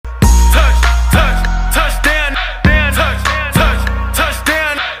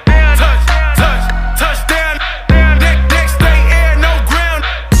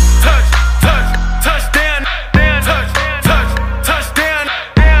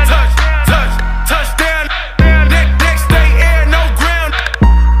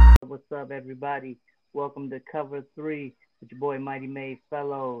everybody? Welcome to Cover 3 with your boy Mighty May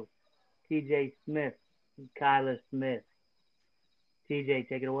Fellows, TJ Smith and Kyler Smith. TJ,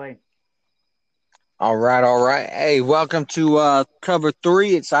 take it away. All right, all right. Hey, welcome to Cover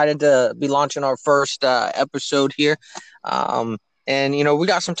Three. Excited to be launching our first episode here. Um, and we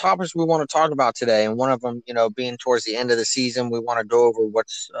got some topics we want to talk about today, and one of them, being towards the end of the season, we want to go over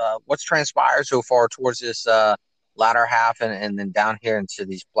what's transpired so far towards this latter half, and then down here into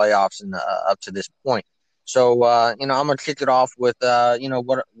these playoffs and up to this point. So, I'm gonna kick it off with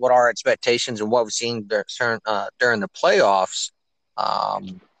what our expectations and what we've seen during the playoffs.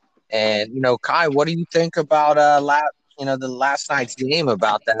 Um, and Kai, what do you think about the last night's game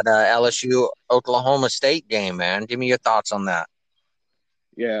about that LSU Oklahoma State game, man? Give me your thoughts on that.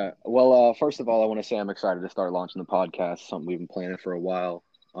 Yeah. Well, first of all, I want to say I'm excited to start launching the podcast, something we've been planning for a while.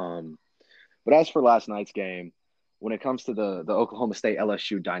 Um, but as for last night's game, when it comes to the Oklahoma State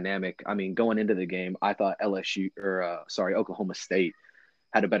LSU dynamic, I mean, going into the game, I thought Oklahoma State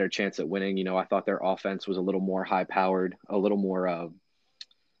had a better chance at winning. I thought their offense was a little more high powered, a little more, I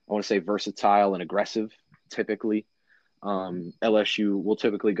want to say versatile and aggressive typically. LSU will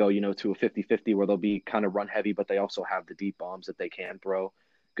typically go, to a 50-50 where they'll be kind of run heavy, but they also have the deep bombs that they can throw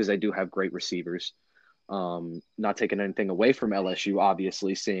because they do have great receivers. Not taking anything away from LSU,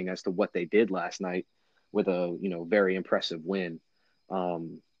 obviously, seeing as to what they did last night with a, very impressive win.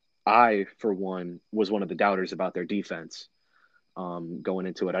 I, for one, was one of the doubters about their defense going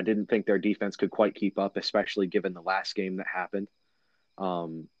into it. I didn't think their defense could quite keep up, especially given the last game that happened.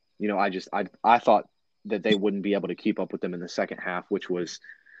 Um, I thought that they wouldn't be able to keep up with them in the second half, which was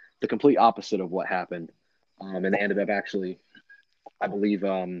the complete opposite of what happened. And they ended up actually, I believe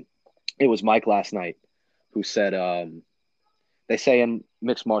it was Mike last night who said, they say in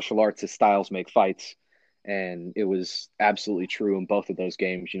mixed martial arts that styles make fights. And it was absolutely true in both of those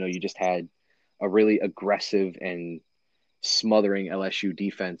games. You just had a really aggressive and smothering LSU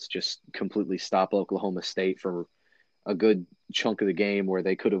defense just completely stop Oklahoma State for a good chunk of the game where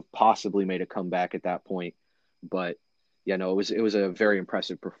they could have possibly made a comeback at that point. But yeah, no, it was a very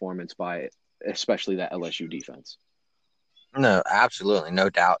impressive performance by especially that LSU defense. No, absolutely, no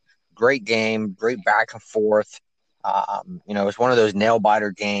doubt. Great game, great back and forth. It's one of those nail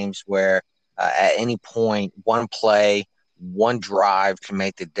biter games where at any point, one play, one drive can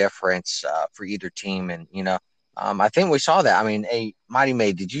make the difference for either team. And I think we saw that. I mean, hey, Mighty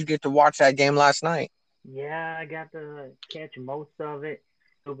May, did you get to watch that game last night? Yeah, I got to catch most of it.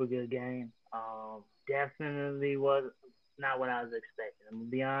 Super good game. Definitely was not what I was expecting. I'm gonna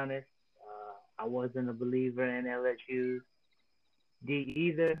be honest. I wasn't a believer in LSU D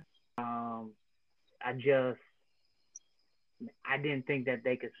either. Um, I just I didn't think that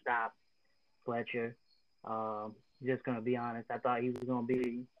they could stop Fletcher. Um, just gonna be honest. I thought he was gonna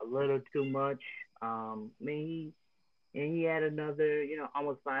be a little too much. I mean, he had another,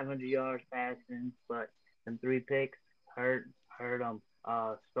 almost 500 yards passing, but some three picks hurt him.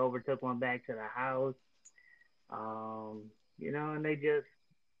 Stover took one back to the house. And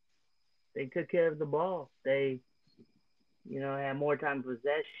they took care of the ball. They, had more time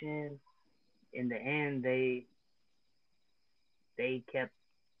possession. In the end, they kept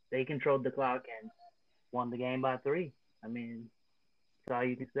they controlled the clock and won the game by three. I mean, that's all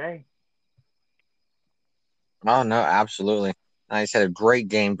you can say. Oh no, absolutely. Like I said, a great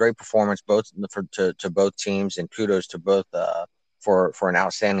game, great performance, both to both teams, and kudos to both for an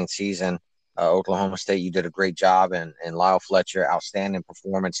outstanding season. Oklahoma State, you did a great job, and Lyle Fletcher, outstanding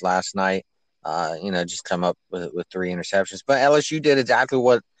performance last night. Just come up with three interceptions, but LSU did exactly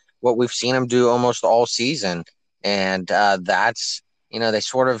what we've seen them do almost all season, and that's they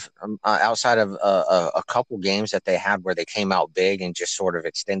sort of outside of a couple games that they had where they came out big and just sort of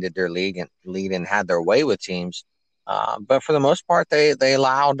extended their lead and had their way with teams. But for the most part, they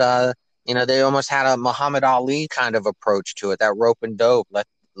allowed they almost had a Muhammad Ali kind of approach to it, that rope and dope.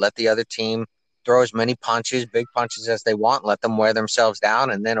 Let the other team throw as many punches, big punches as they want, let them wear themselves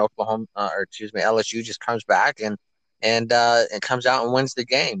down, and then LSU just comes back and comes out and wins the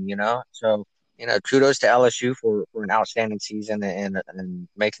game. So kudos to LSU for an outstanding season and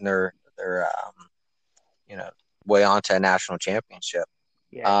making their you know way on to a national championship.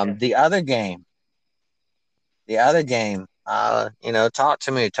 Yeah, The definitely. other game, talk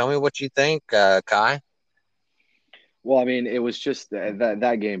to me. Tell me what you think, Kai. Well, I mean, it was just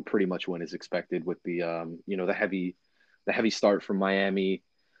that game pretty much went as expected with the the heavy start from Miami.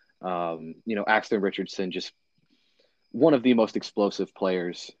 Axton Richardson, just one of the most explosive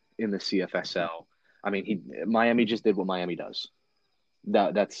players in the CFSL. I mean, he Miami just did what Miami does.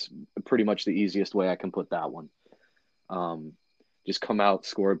 That's pretty much the easiest way I can put that one. Um, just come out,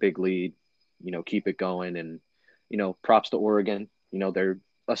 score a big lead. keep it going. And, props to Oregon. They're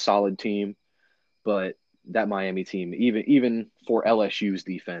a solid team, but that Miami team, even for LSU's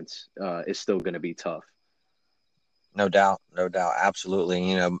defense, is still going to be tough. No doubt, no doubt,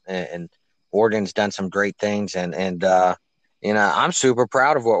 absolutely. And Oregon's done some great things, and I'm super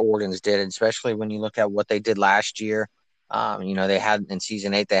proud of what Oregon's did, especially when you look at what they did last year. They had in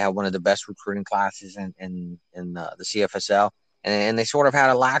season 8, they had one of the best recruiting classes in the CFSL, and they sort of had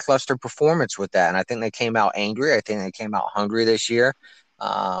a lackluster performance with that. And I think they came out angry. I think they came out hungry this year,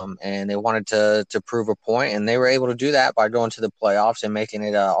 and they wanted to prove a point, and they were able to do that by going to the playoffs and making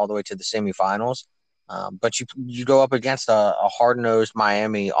it all the way to the semifinals. But you go up against a hard nosed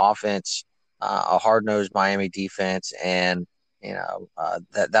Miami offense, a hard nosed Miami defense, and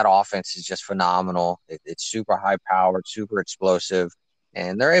that offense is just phenomenal. It's super high powered, super explosive,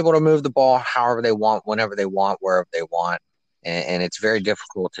 and they're able to move the ball however they want, whenever they want, wherever they want, and it's very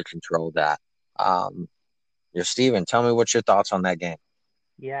difficult to control that. Steven, tell me what's your thoughts on that game.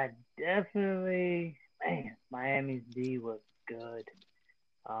 Yeah, definitely. Man, Miami's D was good.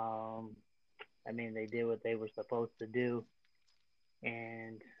 They did what they were supposed to do.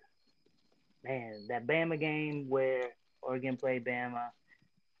 And, man, that Bama game where Oregon played Bama,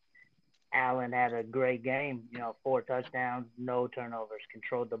 Allen had a great game. 4 touchdowns, no turnovers,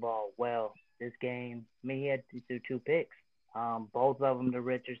 controlled the ball well. This game, he had to do 2 picks. Both of them to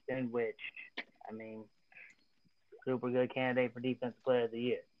Richardson, which, super good candidate for Defensive Player of the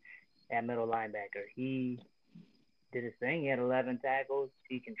Year at middle linebacker. He did his thing. He had 11 tackles.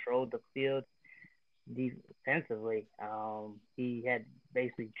 He controlled the field defensively. He had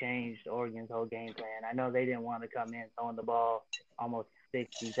basically changed Oregon's whole game plan. I know they didn't want to come in throwing the ball almost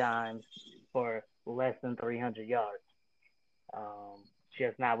 60 times for less than 300 yards.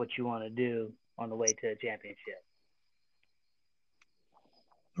 Just not what you want to do on the way to a championship.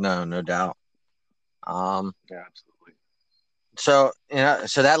 No doubt. Yeah, absolutely. So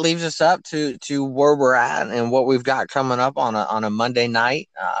so that leaves us up to where we're at and what we've got coming up on a Monday night.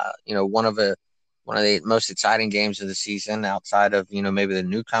 One of the most exciting games of the season outside of maybe the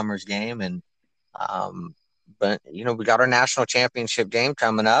newcomers game, and but we got our national championship game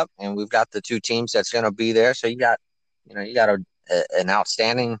coming up, and we've got the 2 teams that's going to be there. So you got an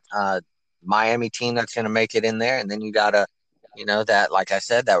outstanding Miami team that's going to make it in there, and then you got that, like I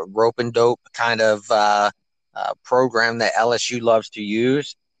said, that rope and dope kind of program that LSU loves to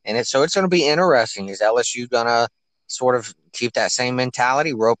use. And it's going to be interesting. Is LSU going to sort of keep that same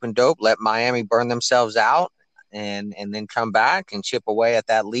mentality, rope and dope, let Miami burn themselves out, and then come back and chip away at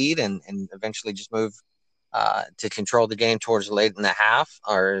that lead and eventually just move to control the game towards late in the half,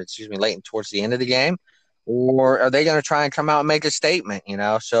 or excuse me, late towards the end of the game? Or are they going to try and come out and make a statement?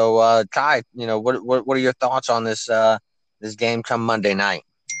 So Kai, what are your thoughts on this game come Monday night?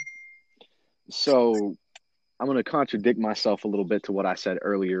 So I'm going to contradict myself a little bit to what I said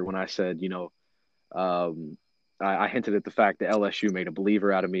earlier when I said, I hinted at the fact that LSU made a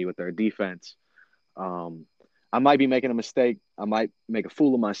believer out of me with their defense. I might be making a mistake. I might make a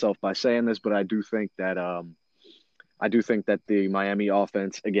fool of myself by saying this, but I do think that the Miami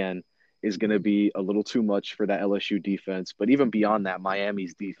offense again is going to be a little too much for that LSU defense. But even beyond that,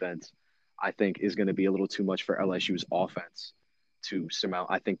 Miami's defense, I think, is going to be a little too much for LSU's offense to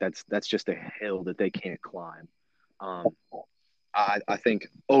surmount. I think that's just a hill that they can't climb. I think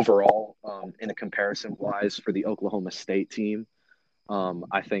overall, in a comparison wise for the Oklahoma State team,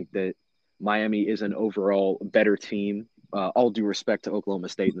 I think that Miami is an overall better team. All due respect to Oklahoma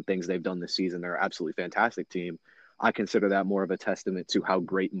State and the things they've done this season, they're an absolutely fantastic team. I consider that more of a testament to how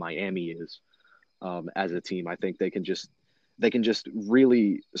great Miami is as a team. I think they can just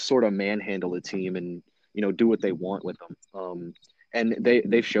really sort of manhandle a team and do what they want with them. And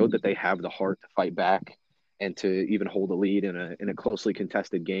they've showed that they have the heart to fight back and to even hold a lead in a closely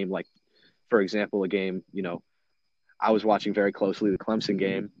contested game. Like, for example, a game I was watching very closely, the Clemson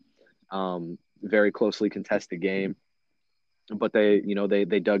game, very closely contested game, but they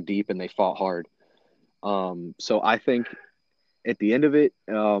dug deep and they fought hard. So I think at the end of it,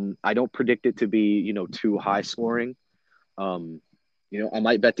 I don't predict it to be too high scoring. I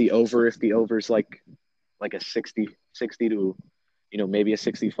might bet the over if the over's like a 60 to maybe a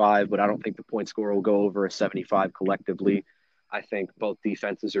 65, but I don't think the point score will go over a 75 collectively. I think both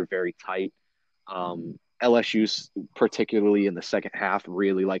defenses are very tight. LSU, particularly in the second half,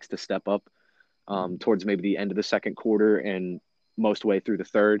 really likes to step up towards maybe the end of the second quarter and most way through the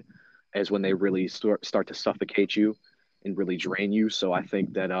third, is when they really start to suffocate you and really drain you. So I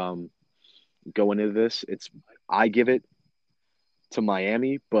think that going into this, I give it to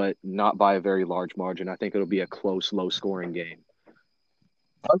Miami, but not by a very large margin. I think it'll be a close, low-scoring game.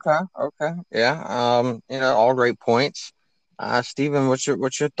 Okay. Yeah. All great points. Steven, what's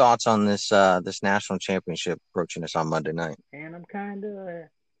your thoughts on this national championship approaching us on Monday night? And I'm kind of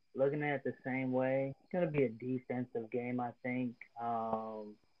looking at it the same way. It's gonna be a defensive game, I think.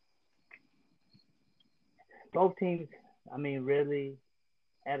 Both teams, I mean, really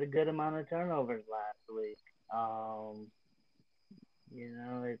had a good amount of turnovers last week. Um,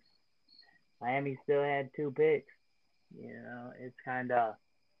 it's Miami still had two picks. It's kind of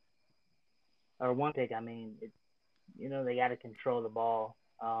or one pick. I mean, it's they got to control the ball.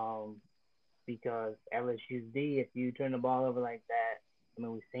 Because LSU's D, if you turn the ball over like that, I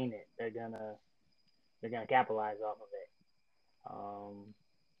mean, we've seen it. They're gonna capitalize off of it.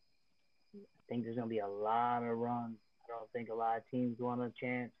 I think there's gonna be a lot of runs. I don't think a lot of teams want a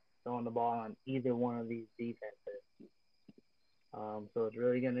chance throwing the ball on either one of these defenses. So it's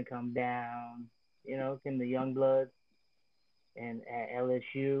really gonna come down. Can the young bloods and at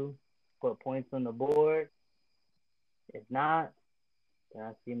LSU put points on the board? If not, then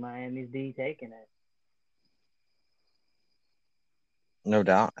I see Miami's D taking it. No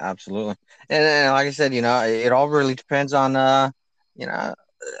doubt, absolutely. And like I said, it all really depends on you know,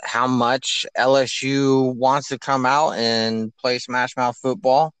 how much LSU wants to come out and play smash mouth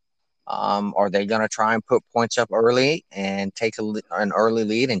football. Are they going to try and put points up early and take an early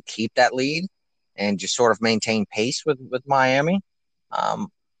lead and keep that lead and just sort of maintain pace with Miami? Um,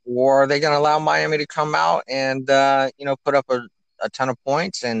 or are they going to allow Miami to come out and put up a ton of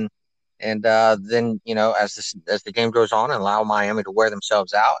points and then as the game goes on and allow Miami to wear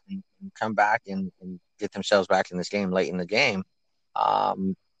themselves out and come back and get themselves back in this game late in the game.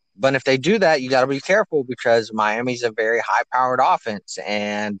 Um, but if they do that, you got to be careful because Miami's a very high powered offense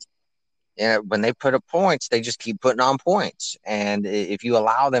and when they put up points, they just keep putting on points. And if you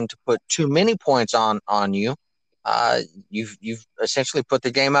allow them to put too many points on you, uh, you've essentially put the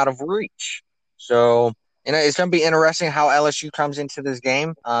game out of reach. So it's going to be interesting how LSU comes into this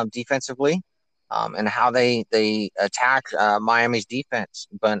game defensively, and how they attack Miami's defense.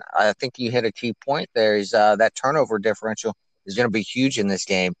 But I think you hit a key point there. Is that turnover differential is going to be huge in this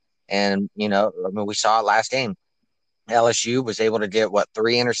game. And I mean, we saw it last game. LSU was able to get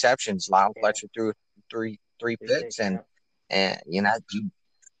three interceptions. Lyle Yeah, Fletcher threw three three picks, picks. and Yeah,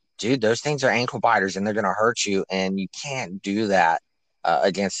 dude, those things are ankle biters, and they're going to hurt you. And you can't do that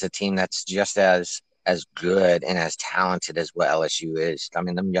against a team that's just as good and as talented as what LSU is. I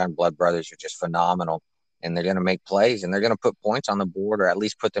mean, them young blood brothers are just phenomenal, and they're going to make plays, and they're going to put points on the board, or at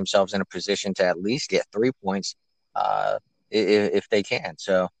least put themselves in a position to at least get 3 points uh, if they can.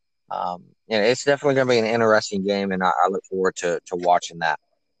 So. It's definitely going to be an interesting game, and I look forward to watching that.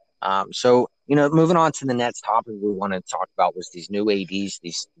 Moving on to the next topic we wanted to talk about was these new ADs,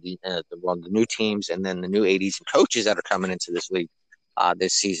 the new teams, and then the new ADs and coaches that are coming into this league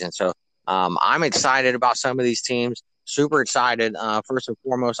this season. So I'm excited about some of these teams. Super excited. First and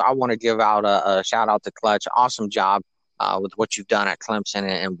foremost, I want to give out a shout out to Clutch. Awesome job with what you've done at Clemson,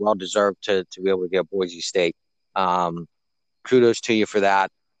 and well deserved to be able to get Boise State. Um, Kudos to you for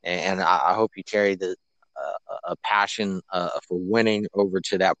that, and I hope you carry a passion for winning over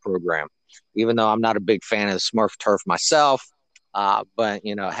to that program. Even though I'm not a big fan of the Smurf turf myself, but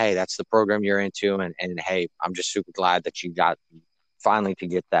hey, that's the program you're into, and hey, I'm just super glad that you got finally to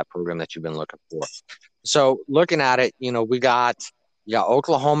get that program that you've been looking for. So looking at it, we got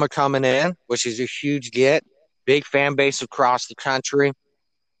Oklahoma coming in, which is a huge get, big fan base across the country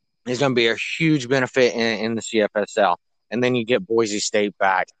is going to be a huge benefit in the CFSL. And then you get Boise State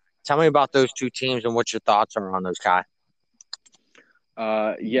back. Tell me about those two teams and what your thoughts are on those, Kai.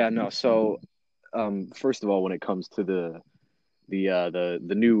 Yeah, no. So, first of all, when it comes to the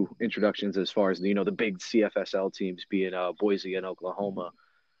new introductions, as far as the big CFSL teams being Boise and Oklahoma,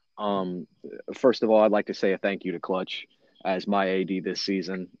 um, first of all, I'd like to say a thank you to Clutch as my AD this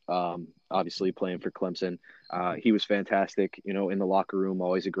season. Obviously playing for Clemson, he was fantastic. In the locker room,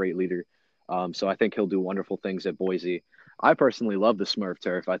 always a great leader. So I think he'll do wonderful things at Boise. I personally love the Smurf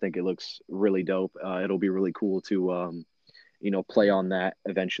turf. I think it looks really dope. It'll be really cool to play on that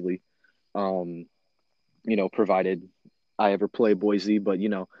eventually. Um, provided I ever play Boise, but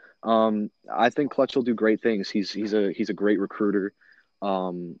I think Clutch will do great things. He's a great recruiter.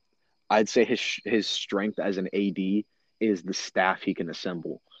 Um, I'd say his strength as an AD is the staff he can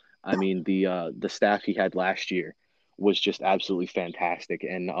assemble. I mean, the staff he had last year was just absolutely fantastic,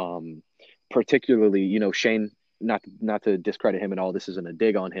 and particularly, Shane. Not to discredit him at all. This isn't a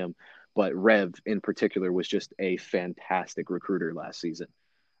dig on him, but Rev in particular was just a fantastic recruiter last season.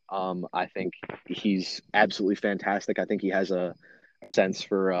 I think he's absolutely fantastic. I think he has a sense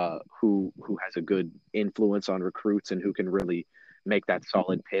for who has a good influence on recruits and who can really make that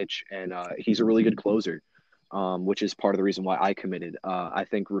solid pitch. And he's a really good closer, which is part of the reason why I committed. I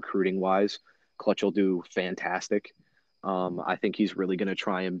think recruiting wise, Clutch will do fantastic. I think he's really going to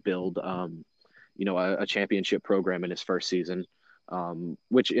try and build, a championship program in his first season,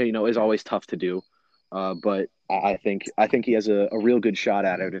 which is always tough to do. But I think he has a real good shot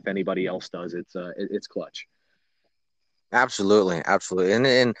at it. If anybody else does, it's Clutch. Absolutely, absolutely,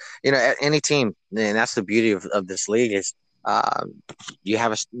 and any team, and that's the beauty of this league is uh, you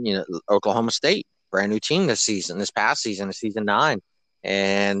have Oklahoma State, brand new team this past season, season 9,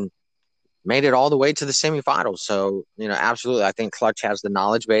 and made it all the way to the semifinals. So absolutely, I think Clutch has the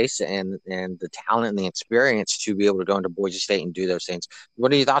knowledge base and the talent and the experience to be able to go into Boise State and do those things.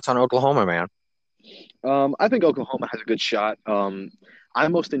 What are your thoughts on Oklahoma, man? I think Oklahoma has a good shot. I'm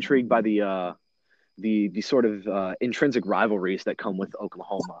most intrigued by the sort of intrinsic rivalries that come with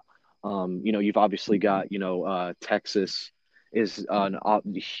Oklahoma. You've obviously got Texas is an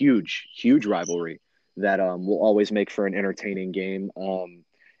huge rivalry that will always make for an entertaining game.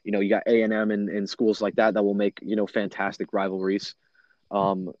 You got A&M and schools like that will make fantastic rivalries.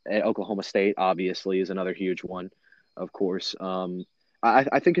 Oklahoma State obviously is another huge one, of course.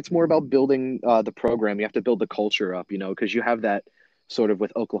 I think it's more about building the program. You have to build the culture up, because you have that sort of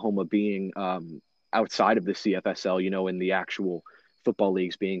with Oklahoma being outside of the CFSL, in the actual football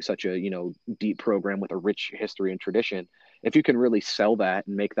leagues being such a, deep program with a rich history and tradition. If you can really sell that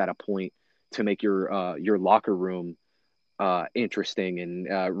and make that a point to make your locker room interesting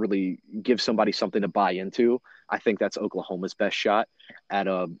and really give somebody something to buy into, I think that's Oklahoma's best shot at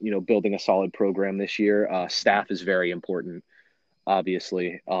building a solid program this year. Staff is very important,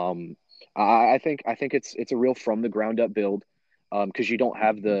 obviously. I think it's a real from the ground up build, because you don't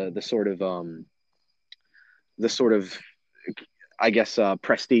have the sort of I guess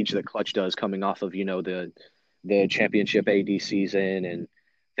prestige that Clutch does coming off of the championship AD season and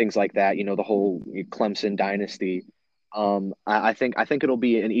things like that. The whole Clemson dynasty. I think it'll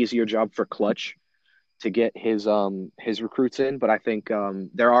be an easier job for Clutch to get his recruits in, but I think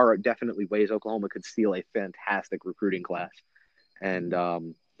there are definitely ways Oklahoma could steal a fantastic recruiting class. And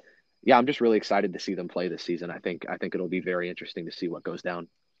yeah, I'm just really excited to see them play this season. I think it'll be very interesting to see what goes down.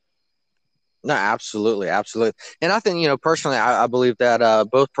 No, absolutely, absolutely. And I think, personally, I believe that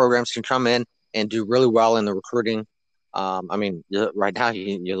both programs can come in and do really well in the recruiting. I mean, right now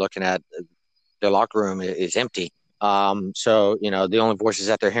you're looking at their locker room is empty. So, the only voices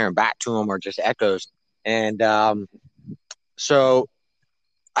that they're hearing back to them are just echoes. And so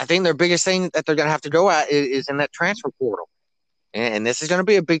I think their biggest thing that they're going to have to go at is in that transfer portal. And this is going to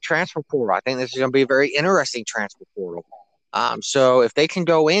be a big transfer portal. I think this is going to be a very interesting transfer portal. So if they can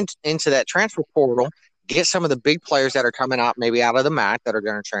go into that transfer portal, get some of the big players that are coming out, maybe out of the MAC that are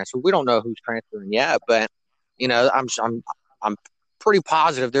going to transfer. We don't know who's transferring yet, but I'm pretty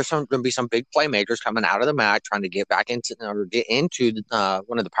positive there's going to be some big playmakers coming out of the MAC trying to get back into or get into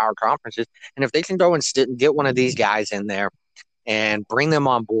one of the power conferences. And if they can go and get one of these guys in there and bring them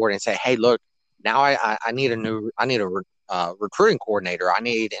on board and say, hey, look, now I need a recruiting coordinator, I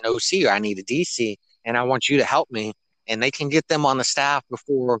need an OC, I need a DC, and I want you to help me, and they can get them on the staff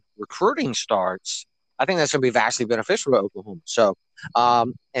before recruiting starts, I think that's going to be vastly beneficial to Oklahoma. So,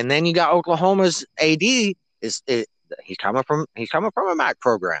 and then you got Oklahoma's AD he's coming from a MAC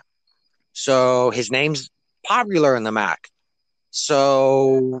program, so his name's popular in the MAC.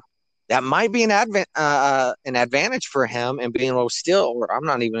 So that might be an advantage for him and being able to steal, or I'm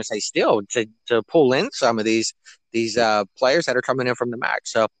not even going to say steal, to pull in some of these players that are coming in from the MAC.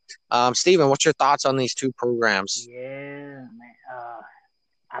 So, Steven, what's your thoughts on these two programs? Yeah, man.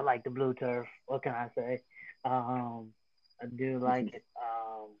 I like the blue turf. What can I say? I do like it.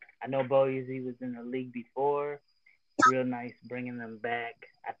 I know Boise was in the league before. Real nice bringing them back.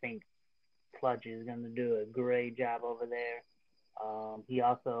 I think Clutch is going to do a great job over there. He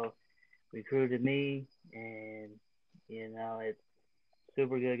also recruited me, and it's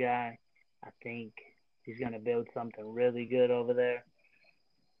super good guy. I think he's going to build something really good over there.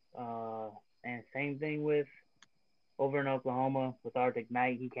 And same thing with over in Oklahoma with Arctic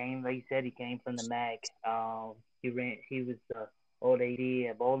Knight. He came, like you said, he came from the MAC. He was the old AD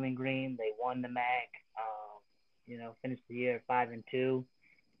at Bowling Green. They won the MAC. Finished the year 5-2.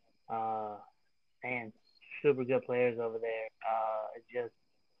 And super good players over there. It's just,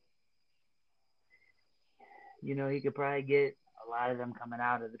 you could probably get a lot of them coming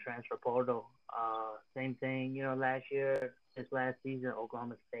out of the transfer portal. Same thing, this last season,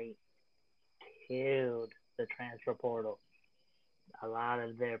 Oklahoma State killed the transfer portal. A lot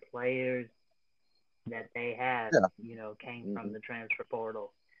of their players that they had, Yeah. came from Mhm. the transfer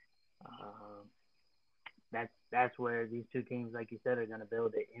portal. Um, that's where these two teams, like you said, are going to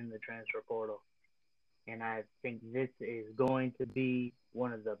build it in the transfer portal. And I think this is going to be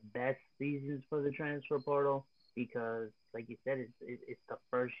one of the best seasons for the transfer portal because, like you said, it's the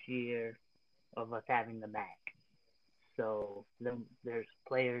first year of us having the MAC. So there's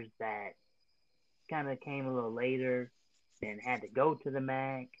players that kind of came a little later and had to go to the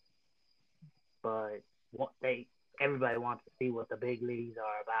MAC, but they everybody wants to see what the big leagues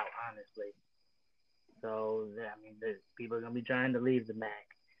are about, honestly. So I mean, people are gonna be trying to leave the MAC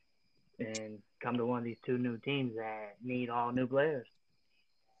and come to one of these two new teams that need all new players.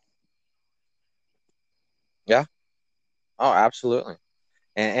 Yeah. Oh, absolutely.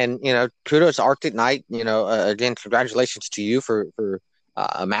 Kudos to Arctic Knight. Again, congratulations to you for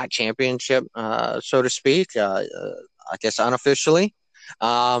a MAC championship, so to speak. I guess unofficially,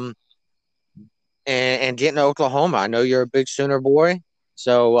 um, and getting to Oklahoma. I know you're a big Sooner boy,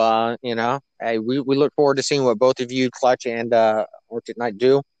 so hey, we look forward to seeing what both of you, Clutch and Arctic Knight,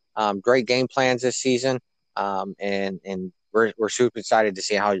 do. Great game plans this season, and we're super excited to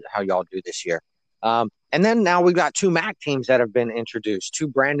see how y'all do this year. And then now we've got two MAC teams that have been introduced, two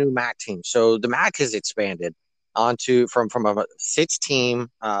brand new MAC teams. So the MAC has expanded onto from a 6-team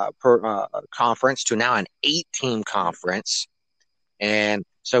per conference to now an 8-team conference. And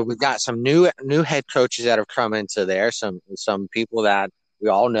so we've got some new head coaches that have come into there. Some people that we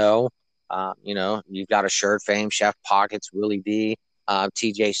all know. You've got Assured Fame, Chef Pockets, Willie D,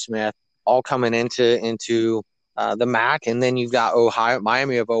 TJ Smith, all coming into the MAC, and then you've got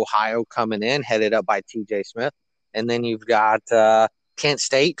Miami of Ohio coming in, headed up by TJ Smith, and then you've got Kent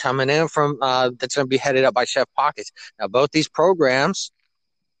State coming in from that's going to be headed up by Chef Pockets. Now, both these programs,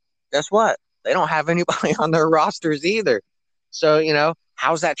 guess what? They don't have anybody on their rosters either. So,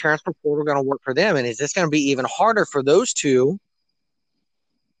 how's that transfer portal going to work for them? And is this going to be even harder for those two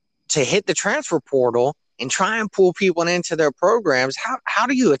to hit the transfer portal and try and pull people into their programs? How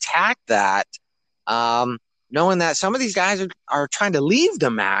do you attack that? Knowing that some of these guys are trying to leave the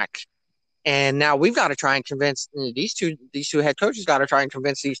MAC, and now we've got to try and convince these two head coaches got to try and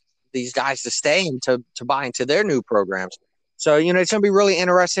convince these guys to stay and to buy into their new programs. So, it's going to be really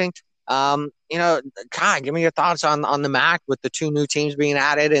interesting. Kai, give me your thoughts on the MAC with the two new teams being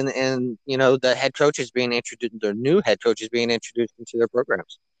added and the head coaches being introduced, the new head coaches being introduced into their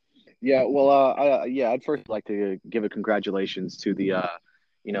programs. Yeah, well, I'd first like to give a congratulations to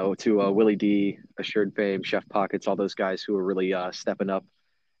to Willie D, Assured Fame, Chef Pockets, all those guys who are really stepping up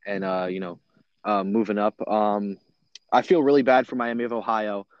and moving up. I feel really bad for Miami of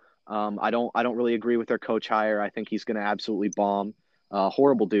Ohio. I don't really agree with their coach hire. I think he's going to absolutely bomb.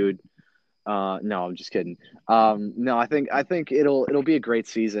 Horrible dude. No, I'm just kidding. No, I think it'll be a great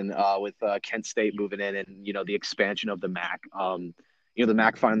season with Kent State moving in and the expansion of the MAC. The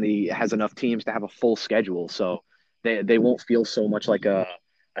MAC finally has enough teams to have a full schedule, so they won't feel so much like a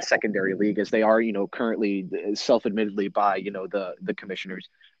secondary league as they are, currently self-admittedly by, the commissioners,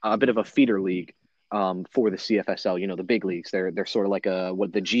 a bit of a feeder league for the CFSL, the big leagues. They're sort of like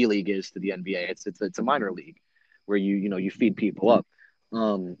what the G League is to the NBA. It's a minor league where you feed people up.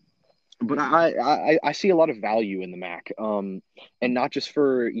 But I see a lot of value in the MAC, and not just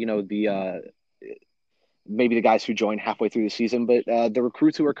for, the maybe the guys who joined halfway through the season, but the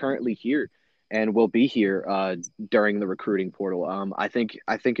recruits who are currently here and will be here during the recruiting portal. I think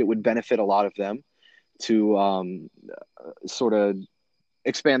it would benefit a lot of them to sort of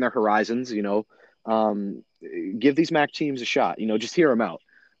expand their horizons. Give these MAC teams a shot. Just hear them out.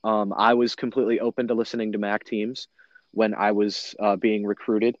 I was completely open to listening to MAC teams when I was being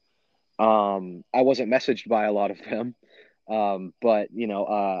recruited. I wasn't messaged by a lot of them. But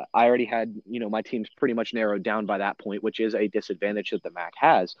I already had, my team's pretty much narrowed down by that point, which is a disadvantage that the MAC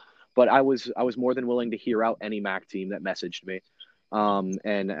has. But I was more than willing to hear out any MAC team that messaged me. And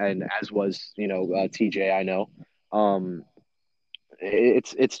as was, TJ, I know.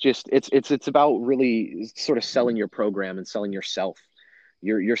 It's about really sort of selling your program and selling yourself.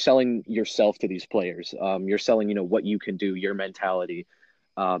 You're selling yourself to these players. You're selling, what you can do, your mentality,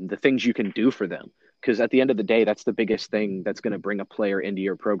 the things you can do for them. Because at the end of the day, that's the biggest thing that's going to bring a player into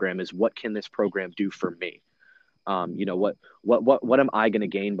your program is what can this program do for me? What am I going to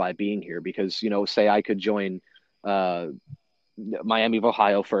gain by being here? Because, say I could join Miami of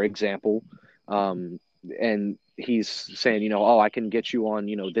Ohio, for example, and he's saying, I can get you on,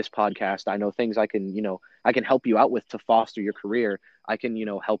 this podcast. I know things I can help you out with to foster your career. I can,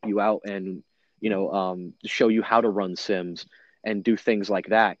 help you out and, show you how to run sims and do things like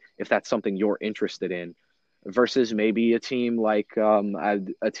that if that's something you're interested in, versus maybe a team like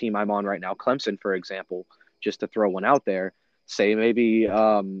a team I'm on right now, Clemson, for example, just to throw one out there. Say maybe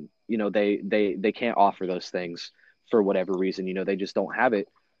they can't offer those things for whatever reason. They just don't have it.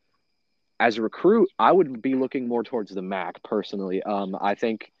 As a recruit, I would be looking more towards the MAC personally. I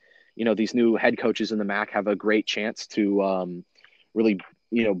think, these new head coaches in the MAC have a great chance to really,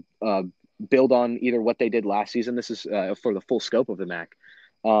 build on either what they did last season. This is for the full scope of the MAC.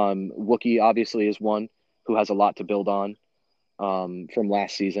 Wookie obviously is one who has a lot to build on from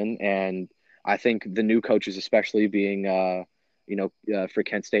last season, and I think the new coaches, especially being, for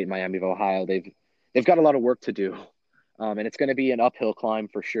Kent State and Miami of Ohio, they've got a lot of work to do. And it's going to be an uphill climb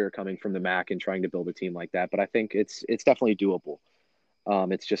for sure coming from the MAC and trying to build a team like that. But I think it's definitely doable.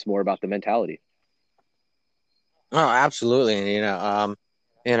 It's just more about the mentality. Oh, absolutely. And,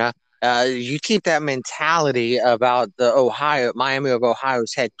 you know, you keep that mentality about the Miami of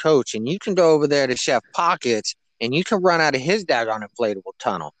Ohio's head coach, and you can go over there to Chef Pockets and you can run out of his daggone inflatable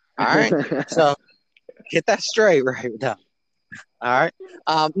tunnel. All right. So get that straight right now. All right.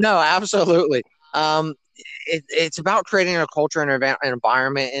 No, absolutely. It's about creating a culture and an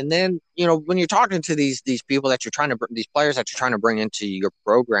environment. And then, when you're talking to these people that you're trying to, these players that you're trying to bring into your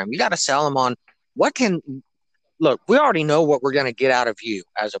program, you got to sell them on look, we already know what we're going to get out of you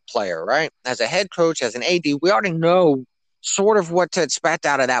as a player, right? As a head coach, as an AD, we already know sort of what to expect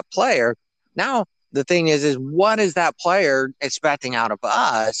out of that player. Now, the thing is what is that player expecting out of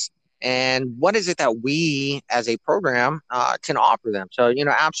us? And what is it that we as a program can offer them? So,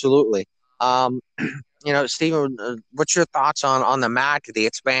 absolutely. Stephen, what's your thoughts on the MAC, the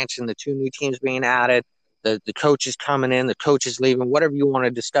expansion, the two new teams being added, the coaches coming in, the coaches leaving, whatever you want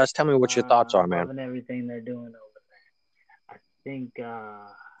to discuss? Tell me what your thoughts are, man. Loving everything they're doing over there. I think,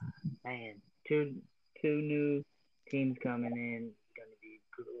 man, two new teams coming in going to be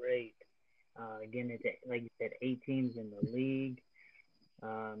great. Getting into, like you said, 8 teams in the league.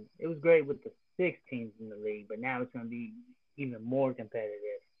 It was great with the 6 teams in the league, but now it's going to be even more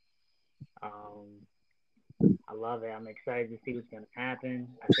competitive. I love it. I'm excited to see what's going to happen.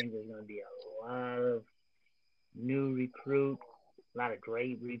 I think there's going to be a lot of new recruits, a lot of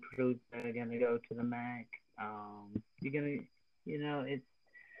great recruits that are going to go to the MAC. You're going to, it's,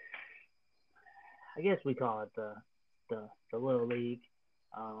 I guess we call it the little league.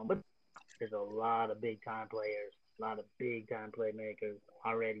 But there's a lot of big time players, a lot of big time playmakers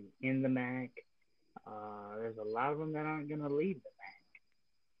already in the MAC. There's a lot of them that aren't going to leave the MAC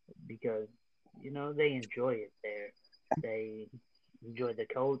because they enjoy it there. They enjoy the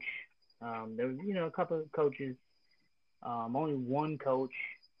coach. There was a couple of coaches. Only one coach,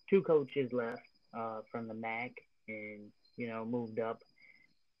 2 coaches left from the MAC, and moved up.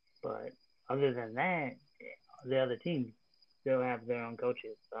 But other than that, the other teams still have their own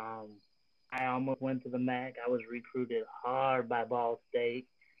coaches. I almost went to the MAC. I was recruited hard by Ball State.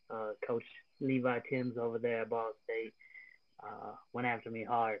 Coach Levi Timms over there at Ball State went after me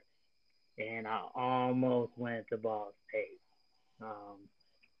hard, and I almost went to Ball State.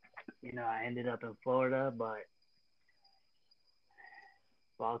 I ended up in Florida, but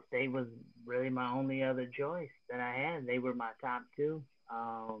Ball State was really my only other choice that I had. They were my top 2.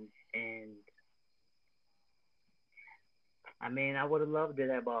 And I mean, I would have loved it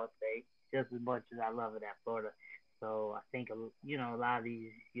at Ball State just as much as I love it at Florida. So I think, a lot of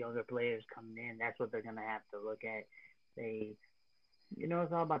these younger players coming in, that's what they're going to have to look at. It's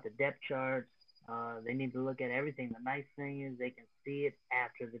all about the depth charts. They need to look at everything. The nice thing is they can see it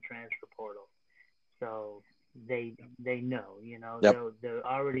after the transfer portal. So they know, Yep. they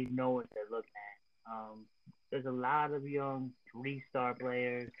already know what they're looking at. There's a lot of young 3-star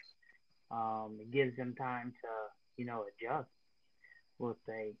players. It gives them time to, adjust, we'll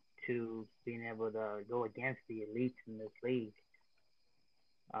say, to being able to go against the elites in this league.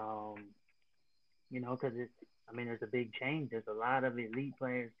 Because there's a big change. There's a lot of elite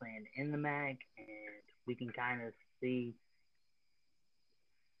players playing in the MAC, and we can kind of see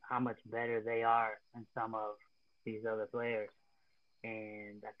how much better they are than some of these other players.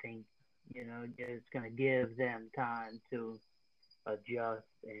 And I think, it's going to give them time to adjust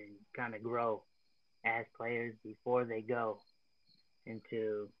and kind of grow as players before they go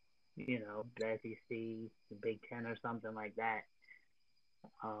into, the SEC, the Big Ten, or something like that.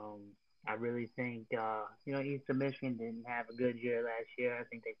 I really think, Eastern Michigan didn't have a good year last year. I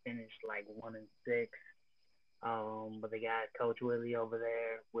think they finished like 1-6. But they got Coach Willie over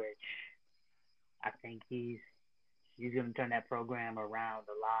there, which I think he's going to turn that program around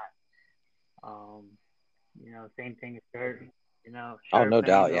a lot. Same thing as Sherf. Oh, no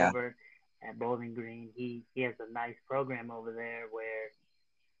doubt. Sherfan's Yeah. over at Bowling Green. He has a nice program over there where,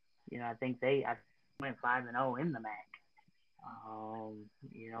 I think they went 5-0 in the MAC.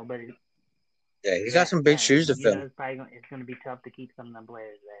 But Yeah. He's got some big shoes to fill. it's going to be tough to keep some of them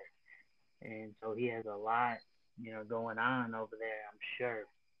players there. and so he has a lot, going on over there. I'm sure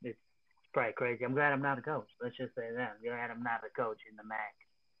it's probably crazy. I'm glad I'm not a coach. Let's just say that. I'm glad I'm not a coach in the MAC.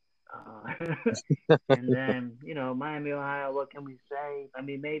 And then, Miami, Ohio. What can we say? I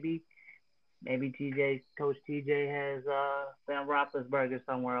mean, maybe Coach TJ has Ben Roethlisberger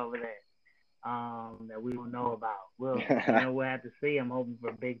somewhere over there that we don't know about. We'll have to see. I'm hoping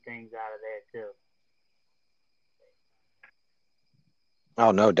for big things out of there too.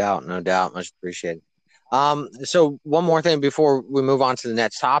 Oh, no doubt, no doubt. Much appreciated. So one more thing before we move on to the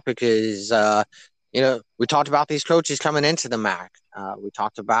next topic is, we talked about these coaches coming into the MAC. We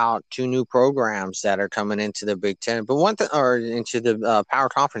talked about two new programs that are coming into the Big Ten, but or into the Power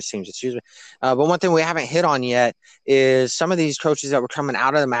Conference teams, excuse me. But one thing we haven't hit on yet is some of these coaches that were coming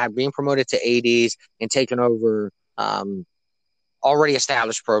out of the MAC being promoted to ADs and taking over already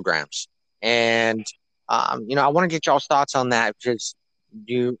established programs. And I want to get y'all's thoughts on that because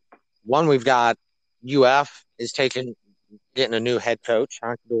we've got UF is getting a new head coach,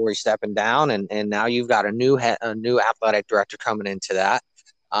 Hunky Dory stepping down, and now you've got a new athletic director coming into that.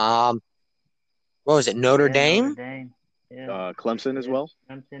 What was it, Notre Dame? Notre Dame. Yeah. Clemson as well.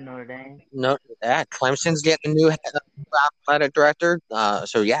 Clemson, Notre Dame. No, Clemson's getting a new athletic director.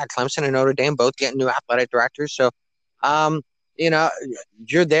 So yeah, Clemson and Notre Dame both getting new athletic directors. So,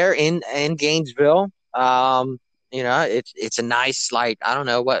 you're there in Gainesville. It's a nice, like, I don't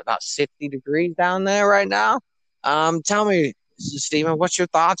know what, about 60 degrees down there right now. Tell me, Stephen, what's your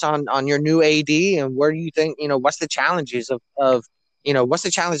thoughts on your new AD and where do you think, what's the challenges of what's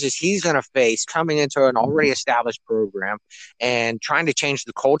the challenges he's going to face coming into an already established program and trying to change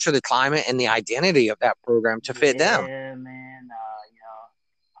the culture, the climate, and the identity of that program to fit them? Yeah, man.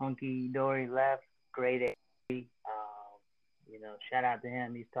 Hunky Dory left. Great AD. Shout out to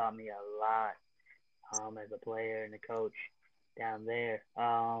him. He's taught me a lot as a player and a coach down there.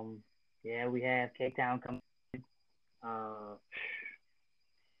 Yeah, we have K-Town coming.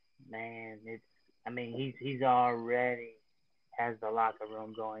 Man, he's already has the locker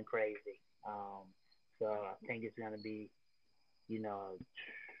room going crazy. So I think it's gonna be,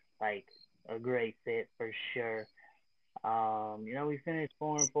 like a great fit for sure. We finished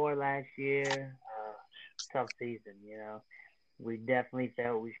 4-4 last year. Tough season. We definitely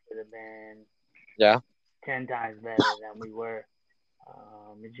felt we should have been Yeah. 10 times better than we were.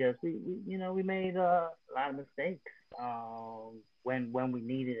 It's just we made a lot of mistakes when we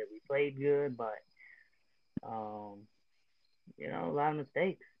needed it. We played good, but a lot of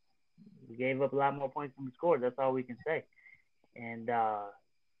mistakes. We gave up a lot more points than we scored. That's all we can say. And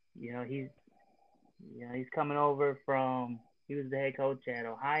he's he's coming over from he was the head coach at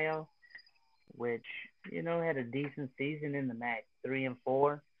Ohio, which had a decent season in the MAC,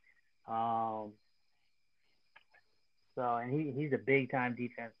 3-4. And he's a big time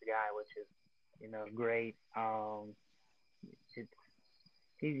defensive guy, which is great. It's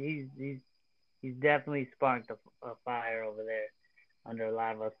he's definitely sparked a fire over there under a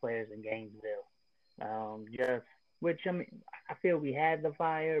lot of us players in Gainesville. I feel we had the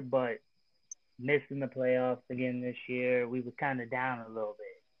fire, but missing the playoffs again this year, we were kind of down a little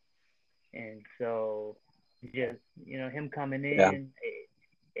bit, and so just him coming in, Yeah.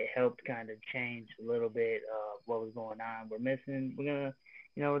 it helped kind of change a little bit of what was going on. We're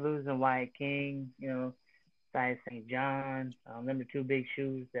losing Wyatt King, Sias St. John. Them are two big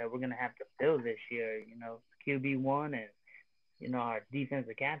shoes that we're gonna have to fill this year. QB1 and our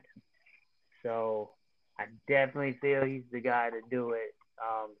defensive captain. So I definitely feel he's the guy to do it.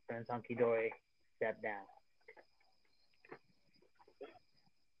 Since Hunky Dory stepped down.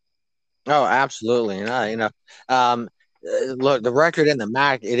 Oh, absolutely. Look, the record in the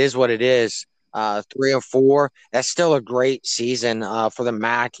MAC, it is what it is. 3-4. That's still a great season for the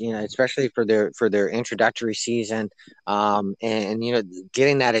MAC. Especially for their introductory season, and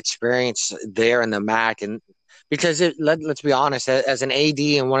getting that experience there in the MAC, and because let's be honest, as an AD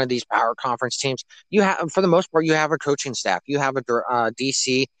in one of these power conference teams, you have, for the most part, you have a coaching staff, you have a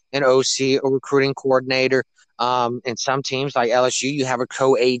DC, an OC, a recruiting coordinator. In some teams like LSU, you have a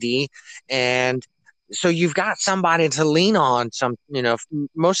co-AD, and so you've got somebody to lean on.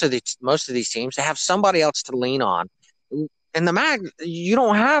 Most of these teams have somebody else to lean on. In the MAC, you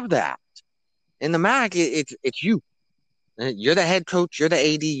don't have that. In the MAC, it's you. You're the head coach, you're the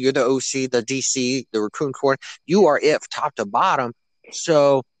AD, you're the OC, the DC, the recruiting coordinator. You are it top to bottom.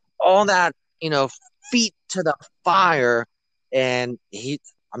 So all that, feet to the fire, and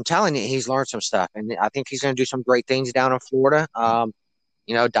I'm telling you, he's learned some stuff, and I think he's going to do some great things down in Florida.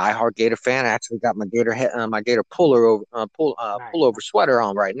 Diehard Gator fan. I actually got my Gator pullover sweater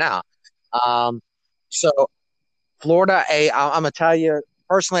on right now. So Florida, I'm gonna tell you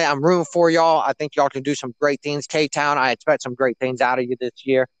personally, I'm rooting for y'all. I think y'all can do some great things. K-Town, I expect some great things out of you this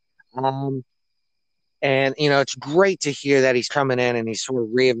year. And it's great to hear that he's coming in and he's sort of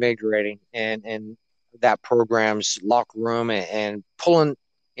reinvigorating and that program's locker room and pulling,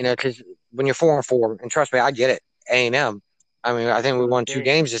 because when you're 4-4, and trust me, I get it. A&M. I mean, I think we won 2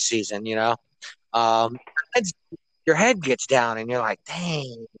 games this season. Um, your head gets down and you're like,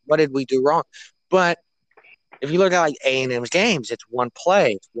 dang, what did we do wrong? But if you look at like A&M's games, it's one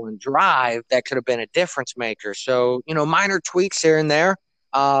play, it's one drive that could have been a difference maker. So, minor tweaks here and there.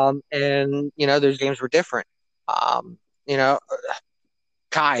 And those games were different. You know,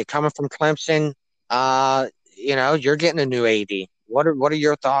 Kai coming from Clemson, you're getting a new AD. What are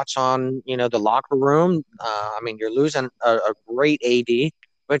your thoughts on the locker room? I mean, you're losing a great AD,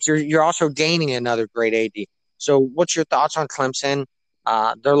 but you're also gaining another great AD. So, what's your thoughts on Clemson,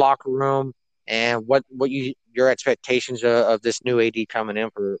 their locker room, and what your expectations of this new AD coming in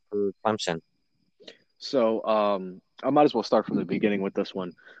for Clemson? So I might as well start from the beginning with this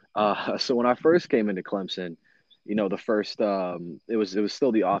one. So when I first came into Clemson, the first it was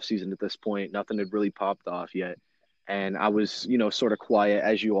still the off season at this point. Nothing had really popped off yet, and I was sort of quiet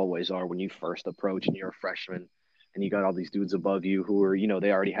as you always are when you first approach and you're a freshman, and you got all these dudes above you who are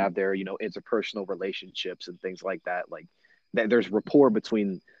they already have their interpersonal relationships and things like that. Like there's rapport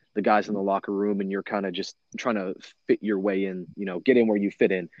between the guys in the locker room, and you're kind of just trying to fit your way in, get in where you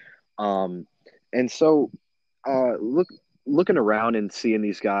fit in. And so, looking around and seeing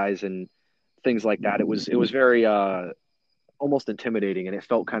these guys and things like that, it was very almost intimidating, and it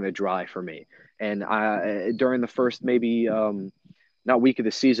felt kind of dry for me. And I during the first maybe not week of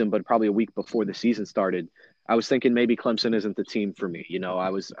the season, but probably a week before the season started, I was thinking maybe Clemson isn't the team for me. I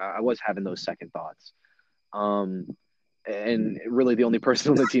was having those second thoughts. And really the only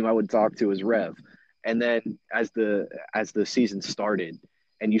person on the team I would talk to is Rev. And then as the season started,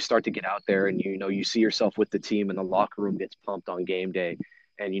 and you start to get out there and you see yourself with the team, and the locker room gets pumped on game day,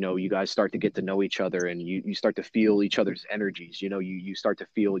 and you guys start to get to know each other, and you start to feel each other's energies. You start to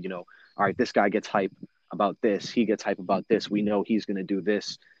feel, all right, this guy gets hype about this, he gets hype about this, we know he's going to do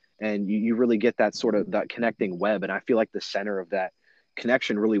this, and you really get that sort of that connecting web. And I feel like the center of that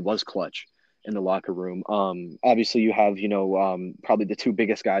connection really was Clutch in the locker room. Obviously you have probably the 2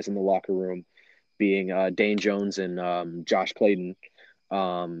 biggest guys in the locker room being Dane Jones and Josh Clayton,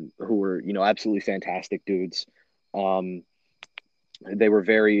 who were absolutely fantastic dudes. They were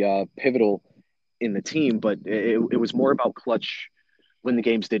very pivotal in the team, but it was more about Clutch when the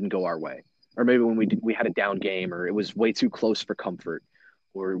games didn't go our way, or maybe when we had a down game, or it was way too close for comfort,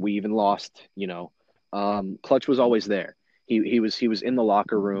 or we even lost. Clutch was always there. He was in the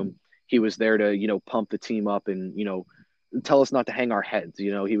locker room. He was there to pump the team up and tell us not to hang our heads.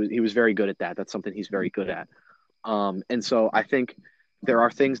 He was very good at that. That's something he's very good at. And so I think there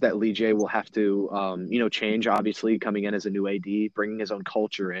are things that Lee J will have to, change. Obviously, coming in as a new AD, bringing his own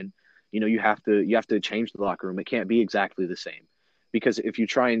culture in, you have to change the locker room. It can't be exactly the same, because if you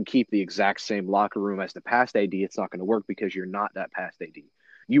try and keep the exact same locker room as the past AD, it's not going to work, because you're not that past AD.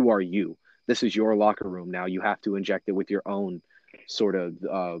 You are you. This is your locker room now. You have to inject it with your own sort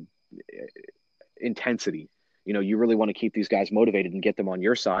of intensity. You really want to keep these guys motivated and get them on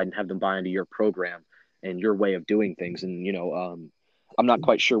your side and have them buy into your program and your way of doing things. And I'm not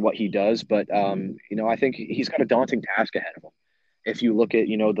quite sure what he does, but I think he's got a daunting task ahead of him. If you look at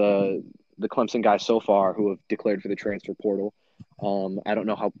the Clemson guys so far who have declared for the transfer portal, I don't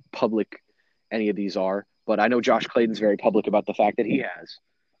know how public any of these are, but I know Josh Clayton's very public about the fact that he has.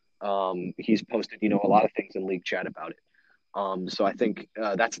 He's posted a lot of things in league chat about it. So I think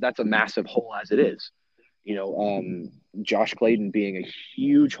that's a massive hole as it is. Josh Clayton being a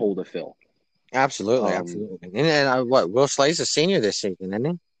huge hole to fill. Absolutely. And Will Slay's a senior this season, isn't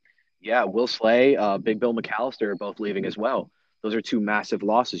he? Yeah, Will Slay, Big Bill McAllister are both leaving as well. Those are 2 massive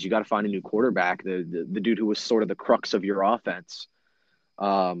losses. You got to find a new quarterback. The dude who was sort of the crux of your offense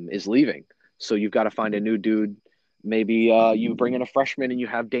is leaving. So you've got to find a new dude. Maybe you bring in a freshman and you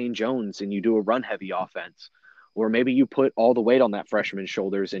have Dane Jones and you do a run-heavy offense. Or maybe you put all the weight on that freshman's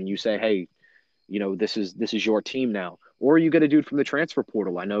shoulders and you say, hey, this is your team now. Or you get a dude from the transfer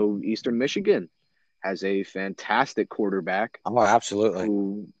portal. I know Eastern Michigan has a fantastic quarterback. Oh, absolutely.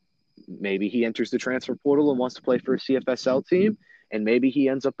 Who maybe he enters the transfer portal and wants to play for a CFSL team, and maybe he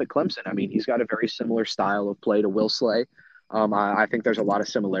ends up at Clemson. I mean, he's got a very similar style of play to Will Slay. I think there's a lot of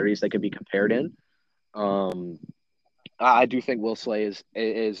similarities that can be compared in. I do think Will Slay is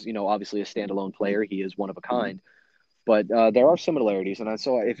obviously a standalone player. He is one of a kind. But there are similarities, and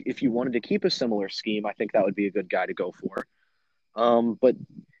so if you wanted to keep a similar scheme, I think that would be a good guy to go for. But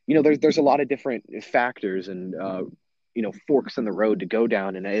there's a lot of different factors and forks in the road to go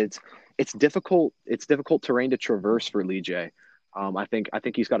down, and it's difficult. It's difficult terrain to traverse for Lee J. I think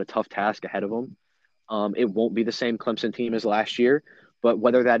he's got a tough task ahead of him. It won't be the same Clemson team as last year, but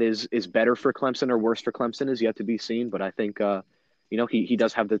whether that is better for Clemson or worse for Clemson is yet to be seen. But I think he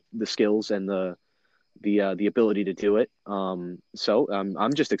does have the skills and the ability to do it. So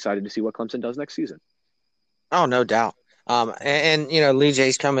I'm just excited to see what Clemson does next season. Oh, no doubt. Lee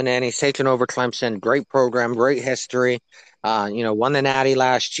J's coming in. He's taking over Clemson. Great program, great history. Won the Natty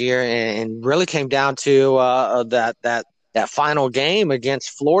last year, and really came down to that final game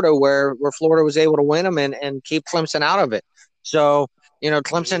against Florida, where Florida was able to win them and keep Clemson out of it. So,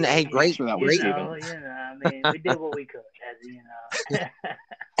 Clemson, hey, Thanks for that one, Stephen. I mean, we did what we could,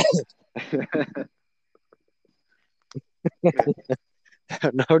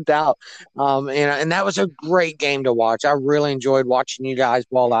 No doubt. And that was a great game to watch. I really enjoyed watching you guys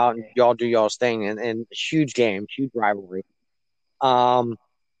ball out and y'all do y'all's thing, and huge game, huge rivalry. So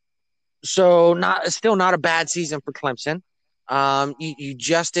still not a bad season for Clemson. You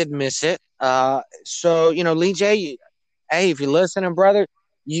just did miss it. So Lee J, hey, if you're listening, brother,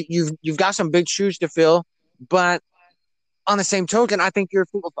 you've got some big shoes to fill, but on the same token, I think you're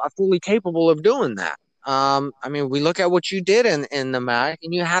fully capable of doing that. We look at what you did in the MAC,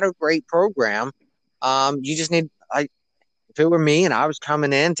 and you had a great program. You just need, if it were me and I was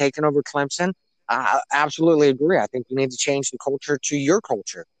coming in, taking over Clemson, I absolutely agree. I think you need to change the culture to your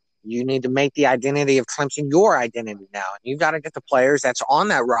culture. You need to make the identity of Clemson your identity now. And you've got to get the players that's on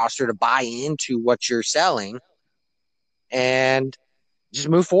that roster to buy into what you're selling and just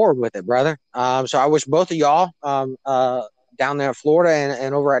move forward with it, brother. So I wish both of y'all down there in Florida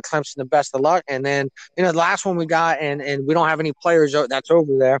and over at Clemson the best of luck. And then, the last one we got, and we don't have any players that's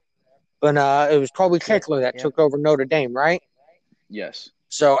over there, but it was Kobe Kickler that took over Notre Dame, right? Yes.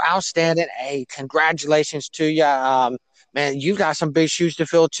 So outstanding. Hey, congratulations to you. Man, you got some big shoes to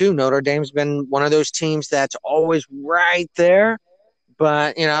fill too. Notre Dame's been one of those teams that's always right there.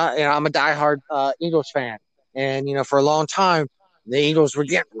 But, I'm a diehard Eagles fan. And, for a long time, the Eagles were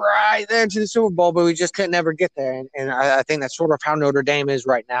getting right there to the Super Bowl, but we just couldn't ever get there. And I think that's sort of how Notre Dame is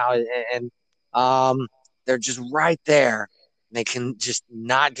right now. And they're just right there. They can just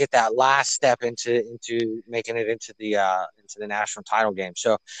not get that last step into making it into the national title game.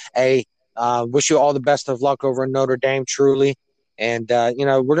 So, wish you all the best of luck over in Notre Dame, truly. And,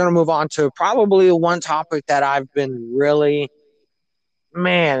 we're going to move on to probably one topic that I've been really –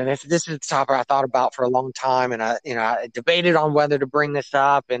 man, and this is the topic I thought about for a long time, and I debated on whether to bring this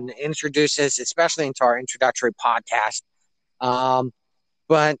up and introduce this, especially into our introductory podcast.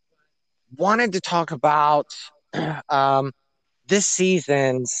 But wanted to talk about this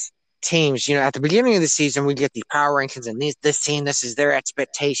season's teams. At the beginning of the season, we get the power rankings, and this team, this is their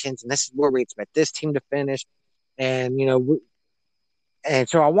expectations, and this is where we expect this team to finish. And and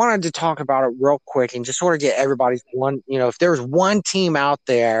so I wanted to talk about it real quick and just sort of get everybody's one, if there's one team out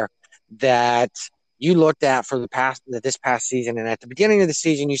there that you looked at for this past season, and at the beginning of the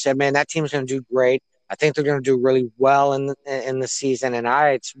season, you said, man, that team's going to do great. I think they're going to do really well in the season. And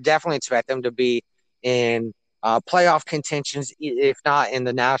I definitely expect them to be in playoff contentions, if not in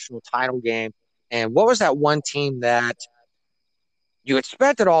the national title game. And what was that one team that you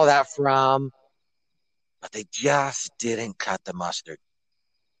expected all that from, but they just didn't cut the mustard?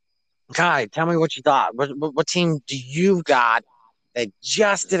 Kai, tell me what you thought. What team do you got that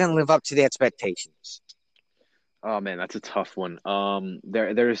just didn't live up to the expectations? Oh man, that's a tough one.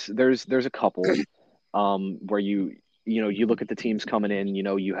 There's a couple where you look at the teams coming in.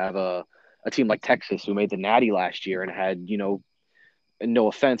 You have a team like Texas who made the Natty last year and had no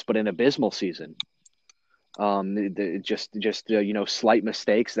offense, but an abysmal season. Just slight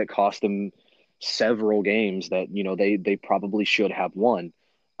mistakes that cost them several games that they probably should have won.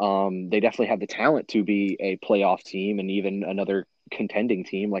 They definitely have the talent to be a playoff team and even another contending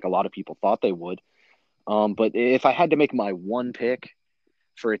team like a lot of people thought they would. But if I had to make my one pick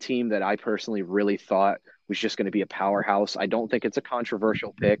for a team that I personally really thought was just going to be a powerhouse, I don't think it's a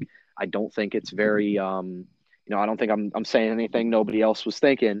controversial pick. I don't think it's very, I don't think I'm saying anything nobody else was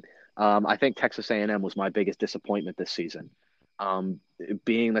thinking. I think Texas A&M was my biggest disappointment this season,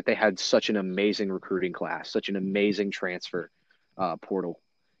 being that they had such an amazing recruiting class, such an amazing transfer portal.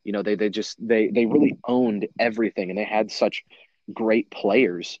 They really owned everything, and they had such great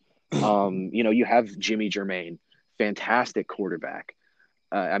players. You have Jimmy Germain, fantastic quarterback.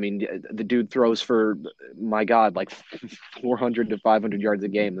 The dude throws for, my God, like 400 to 500 yards a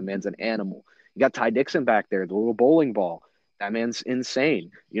game. The man's an animal. You got Ty Dixon back there, the little bowling ball. That man's insane.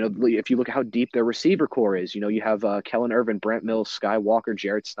 If you look at how deep their receiver core is, you have Kellen Irvin, Brent Mills, Sky Walker,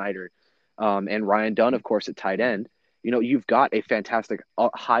 Jarrett Snyder, and Ryan Dunn, of course, at tight end. You've got a fantastic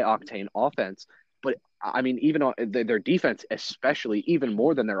high octane offense, but I mean, even on their defense, especially even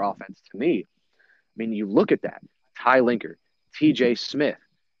more than their offense to me. I mean, you look at that: Ty Linker, T.J. Smith,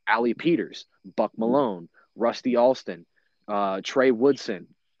 Ali Peters, Buck Malone, Rusty Alston, Trey Woodson,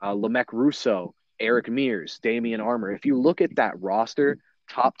 Lamech Russo, Eric Mears, Damian Armour. If you look at that roster,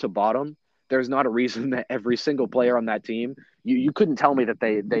 top to bottom, there's not a reason that every single player on that team, you couldn't tell me that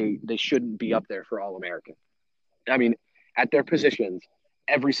they shouldn't be up there for All American. I mean, at their positions,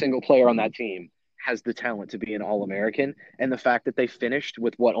 every single player on that team has the talent to be an All American, and the fact that they finished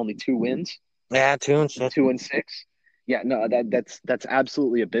with what, only 2 wins, Yeah, 2-6. 2-6. Yeah, no, that's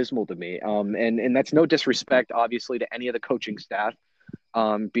absolutely abysmal to me. And that's no disrespect, obviously, to any of the coaching staff.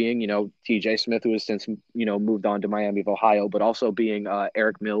 Being T.J. Smith, who has since moved on to Miami of Ohio, but also being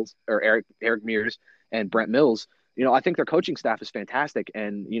Eric Mears and Brent Mills. I think their coaching staff is fantastic,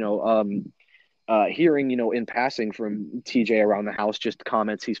 and hearing in passing from TJ around the house, just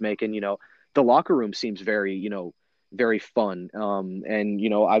comments he's making, the locker room seems very very fun.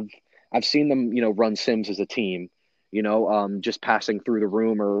 And I've seen them run sims as a team, just passing through the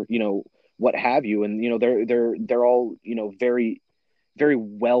room, or what have you, and they're all very very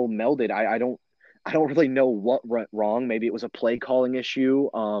well melded. I don't really know what went wrong. Maybe it was a play calling issue.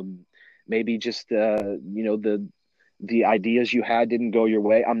 Maybe just the ideas you had didn't go your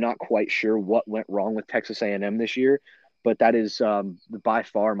way. I'm not quite sure what went wrong with Texas A&M this year, but that is by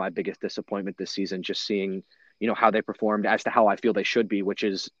far my biggest disappointment this season. Just seeing how they performed as to how I feel they should be, which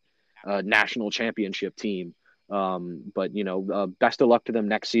is a national championship team. But best of luck to them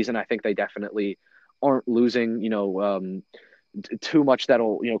next season. I think they definitely aren't losing too much.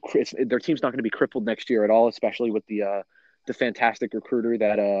 That'll their team's not going to be crippled next year at all, especially with the fantastic recruiter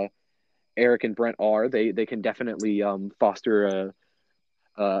that Eric and Brent are. They can definitely foster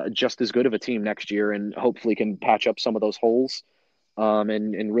just as good of a team next year, and hopefully can patch up some of those holes,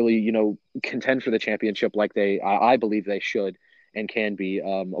 and really contend for the championship like I believe they should and can be.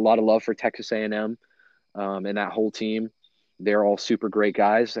 A lot of love for Texas A&M and that whole team. They're all super great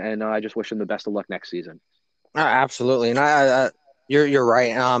guys, and I just wish them the best of luck next season. Absolutely, and you're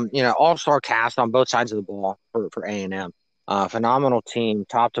right. All-star cast on both sides of the ball for A&M. Phenomenal team,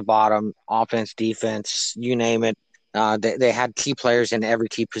 top to bottom, offense, defense, you name it. They had key players in every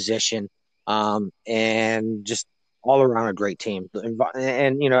key position, and just all around a great team.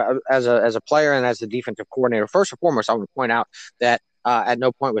 And as a player and as the defensive coordinator, first and foremost, I want to point out that at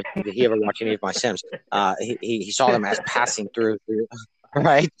no point did he ever watch any of my Sims. He saw them as passing through.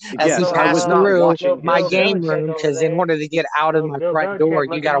 Right, as Yes, he I passed was not through watching my his game Sims. room, because in order to get out of my Bill front Belichick door, you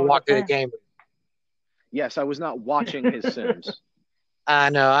looking got to on walk the through the fence. game room. Yes, I was not watching his Sims. I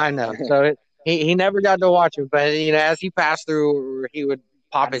know. So he never got to watch it, but as he passed through, he would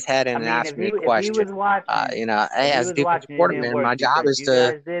pop his head in I and mean, ask if me he a if he question. was watching, Hey, if he as a was defensive watching, it didn't coordinator, work my job because is you to.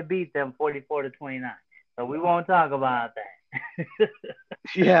 guys did beat them 44-29. So we won't talk about that.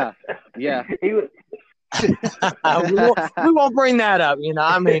 Yeah. He was, we won't bring that up.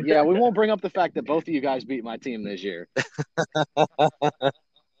 I mean, Yeah, we won't bring up the fact that both of you guys beat my team this year.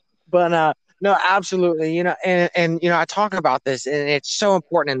 but no, absolutely. And I talk about this, and it's so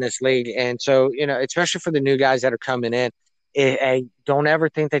important in this league. And so, especially for the new guys that are coming in, don't ever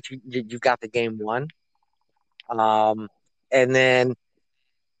think that you've got the game won. And then,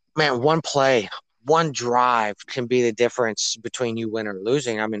 man, one play, one drive can be the difference between you winning or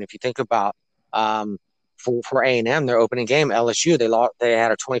losing. I mean, if you think about for A&M, their opening game, LSU, they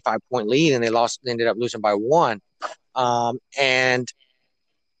had a 25-point lead and they ended up losing by 1. And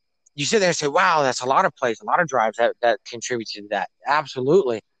you sit there and say, wow, that's a lot of plays, a lot of drives that contributed to that.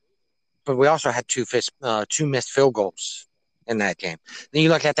 Absolutely. But we also had two missed field goals in that game. Then you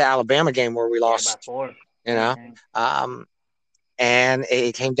look at the Alabama game where we lost, by 4. um, and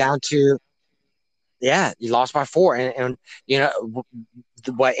it came down to, yeah, you lost by 4. And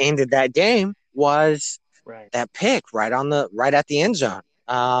what ended that game was that pick right at the end zone.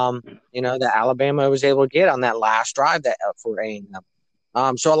 That Alabama was able to get on that last drive for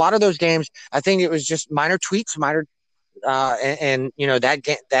A&M. So a lot of those games, I think it was just minor tweaks, and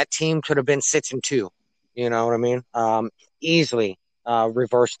that team could have been 6-2. You know what I mean? Easily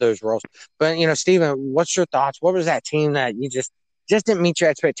reverse those roles. But Steven, what's your thoughts? What was that team that you just didn't meet your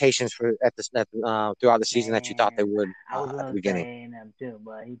expectations for throughout the season that you thought they would I was at the gonna beginning? say A&M too,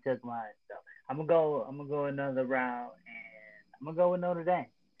 but he took mine. So I'm gonna go another route, and I'm gonna go with Notre Dame.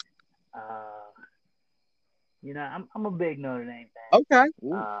 I'm a big Notre Dame fan. Okay.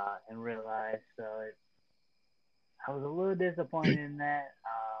 In real life, so I was a little disappointed in that.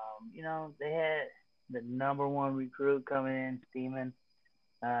 They had the number one recruit coming in, Steeman,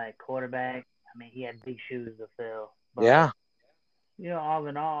 at quarterback. I mean, he had big shoes to fill. But Yeah. all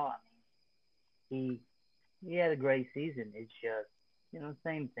in all, he had a great season. It's just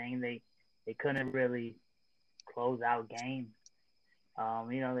same thing. They couldn't really close out games.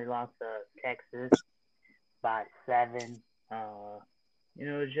 They lost to Texas by 7.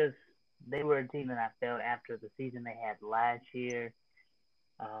 It's just they were a team that I felt after the season they had last year.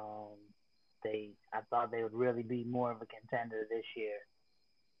 Um, I thought they would really be more of a contender this year.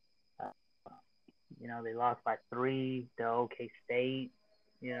 Uh, they lost by 3 to OK State.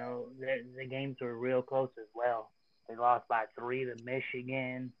 The games were real close as well. They lost by 3 to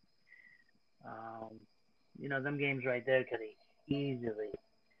Michigan. Um, them games right there could have easily,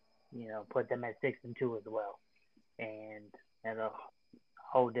 put them at 6-2 as well, and at a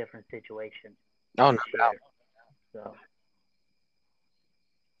whole different situation Oh, no this doubt. year. So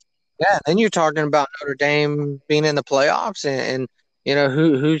Yeah. Then you're talking about Notre Dame being in the playoffs, and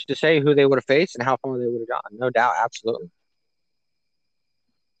who's to say who they would have faced and how far they would have gotten? No doubt, absolutely.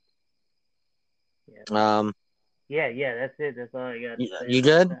 yeah, Um, yeah, that's it. That's all I got to say you about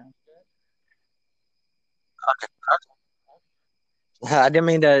good? that. I didn't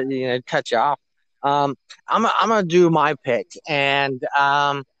mean to cut you off. I'm gonna do my pick, and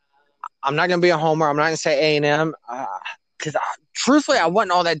I'm not gonna be a homer. I'm not gonna say A&M because truthfully, I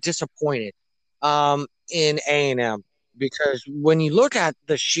wasn't all that disappointed in A&M because when you look at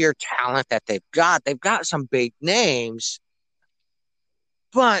the sheer talent that they've got some big names,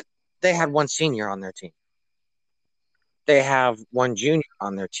 but they had one senior on their team. They have one junior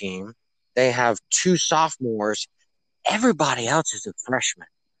on their team. They have 2 sophomores. Everybody else is a freshman.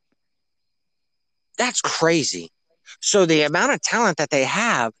 That's crazy. So the amount of talent that they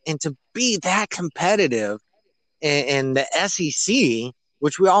have, and to be that competitive in the SEC,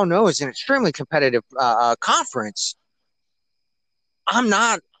 which we all know is an extremely competitive conference, I'm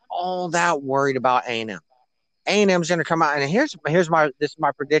not all that worried about A&M. A&M is going to come out, and here's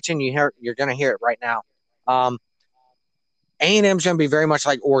my prediction. You're going to hear it right now. A&M is going to be very much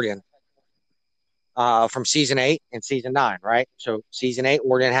like Oregon. From season 8 and season 9, right? So season 8,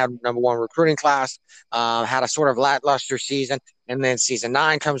 Oregon had #1 recruiting class, had a sort of lackluster season, and then season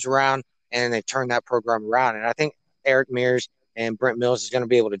 9 comes around and they turn that program around. And I think Eric Mears and Brent Mills is going to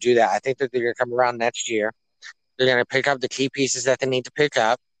be able to do that. I think that they're going to come around next year. They're going to pick up the key pieces that they need to pick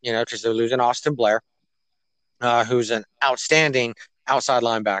up, because they're losing Austin Blair, who's an outstanding outside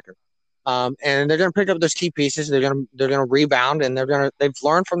linebacker. And they're going to pick up those key pieces. They're going to rebound, and they've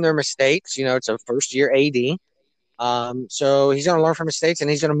learned from their mistakes. It's a first year AD. So he's going to learn from mistakes, and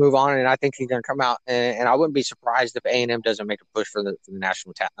he's going to move on. And I think he's going to come out. And I wouldn't be surprised if A&M doesn't make a push for the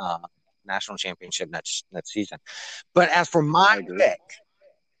national championship next season. But as for my pick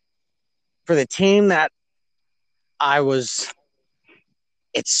for the team that I was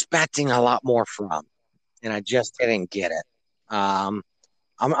expecting a lot more from, and I just didn't get it.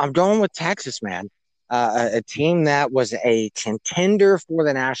 I'm going with Texas, man. A team that was a contender for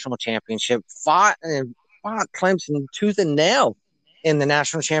the national championship, fought Clemson tooth and nail in the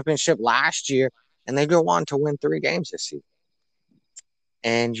national championship last year, and they go on to win 3 games this season.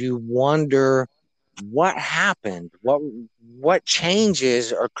 And you wonder what happened, what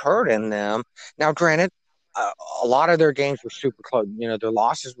changes occurred in them. Now, granted, a lot of their games were super close. Their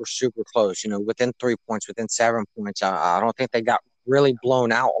losses were super close. Within 3 points, within 7 points. I don't think they got really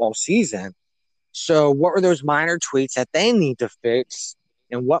blown out all season. So what were those minor tweaks that they need to fix,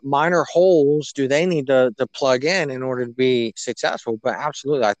 and what minor holes do they need to plug in order to be successful? But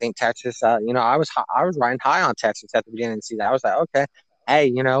absolutely, I think Texas. I was riding high on Texas at the beginning of the season. I was like, okay,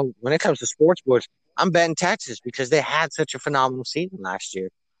 hey, when it comes to sports books, I'm betting Texas because they had such a phenomenal season last year,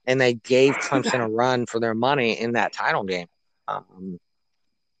 and they gave Clemson a run for their money in that title game.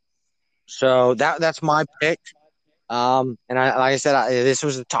 So that's my pick. And like I said, this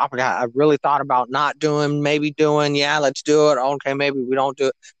was a topic I really thought about not doing, maybe doing. Yeah, let's do it. Okay, maybe we don't do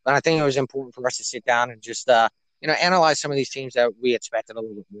it. But I think it was important for us to sit down and just, analyze some of these teams that we expected a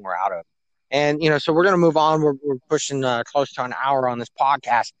little bit more out of. And, so we're going to move on. We're pushing close to an hour on this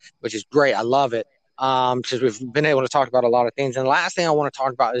podcast, which is great. I love it because we've been able to talk about a lot of things. And the last thing I want to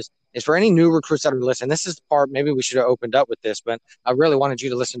talk about is for any new recruits that are listening. This is the part, maybe we should have opened up with this, but I really wanted you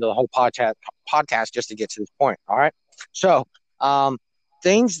to listen to the whole podcast just to get to this point. All right. So,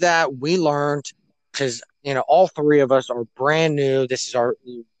 things that we learned, because all 3 of us are brand new. This is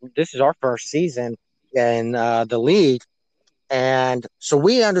our first season in the league, and so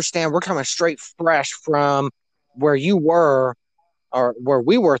we understand we're coming straight fresh from where you were or where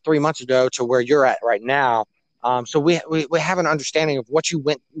we were 3 months ago to where you're at right now. So we have an understanding of what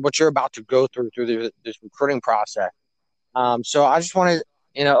you're about to go through this recruiting process. So I just want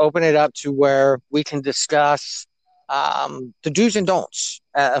to open it up to where we can discuss the do's and don'ts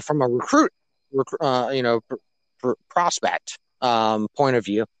from a prospect point of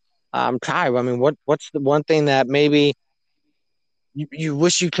view. Ty, I mean, what's the one thing that maybe you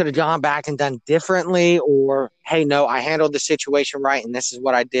wish you could have gone back and done differently, or hey, no, I handled the situation right, and this is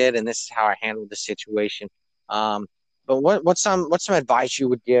what I did, and this is how I handled the situation. But what's some advice you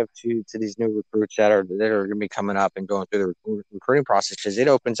would give to these new recruits that are going to be coming up and going through the recruiting process, because it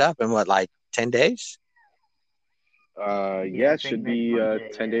opens up in what, like 10 days? Yeah, it should be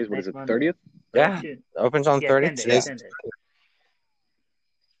 10 days. What is it, 30th? Yeah, opens on 30th. 10 days. 10 days.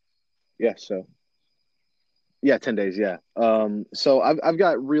 Yeah, so yeah, 10 days. Yeah. So I've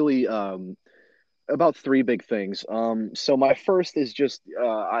got really about three big things. So my first is just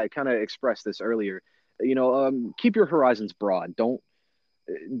I kind of expressed this earlier. Keep your horizons broad. Don't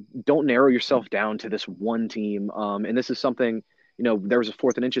narrow yourself down to this one team. And this is something, there was a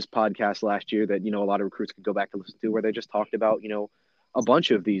Fourth and Inches podcast last year that, a lot of recruits could go back to listen to, where they just talked about, a bunch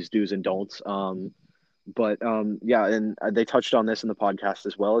of these do's and don'ts. Yeah, and they touched on this in the podcast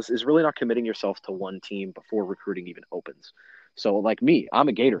as well, is really not committing yourself to one team before recruiting even opens. So like me, I'm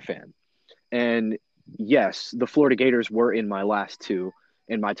a Gator fan. And yes, the Florida Gators were in my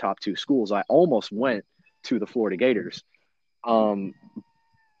top two schools. I almost went to the Florida Gators. But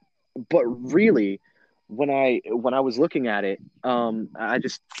really, when I was looking at it, I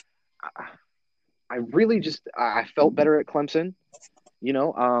felt better at Clemson.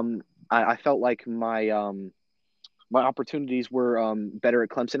 I felt like my opportunities were better at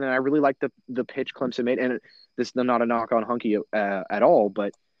Clemson, and I really liked the pitch Clemson made. And this is not a knock on Hunky at all,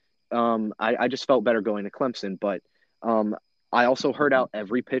 but I just felt better going to Clemson. But I also heard out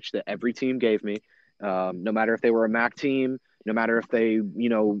every pitch that every team gave me, no matter if they were a MAC team, no matter if they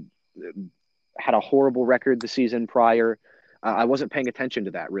had a horrible record the season prior. I wasn't paying attention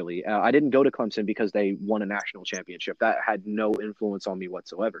to that, really. I didn't go to Clemson because they won a national championship. That had no influence on me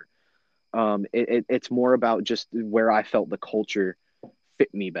whatsoever. It's more about just where I felt the culture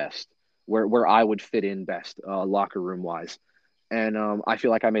fit me best, where I would fit in best, locker room wise. And I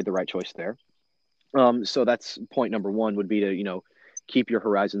feel like I made the right choice there. So that's point number one, would be to, keep your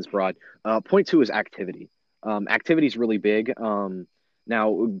horizons broad. Point two is activity. Activity is really big.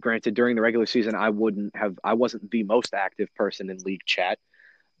 Now, granted, during the regular season, I wasn't the most active person in league chat.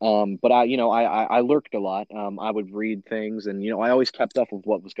 But I lurked a lot. I would read things, and, I always kept up with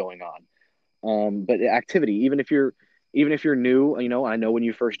what was going on. But activity, even if you're new, I know when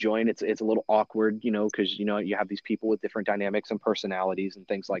you first join, it's a little awkward, because, you have these people with different dynamics and personalities and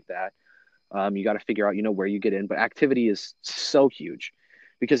things like that. You got to figure out, where you get in, but activity is so huge,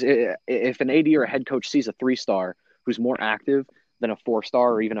 because if an AD or a head coach sees a 3-star who's more active than a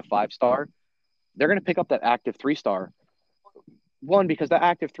 4-star or even a 5-star, they're going to pick up that active 3-star. One, because that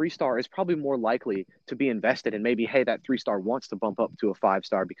active 3-star is probably more likely to be invested in, maybe, hey, that 3-star wants to bump up to a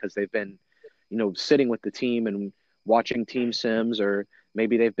 5-star because they've been, sitting with the team and watching team sims, or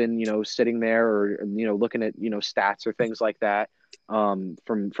maybe they've been, sitting there, or, looking at, stats or things like that from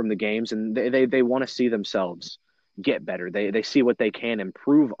the games, and they want to see themselves get better. They see what they can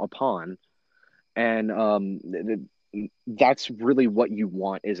improve upon, and that's really what you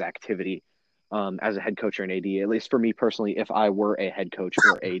want, is activity. As a head coach or an AD, at least for me personally, if I were a head coach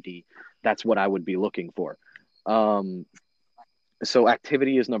or AD, that's what I would be looking for. So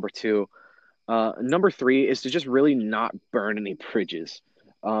activity is number two. Number three is to just really not burn any bridges.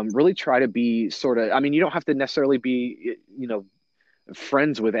 Really try to be you don't have to necessarily be,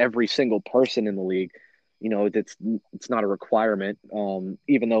 friends with every single person in the league. It's not a requirement.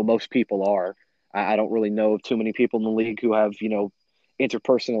 Even though most people are, I don't really know too many people in the league who have,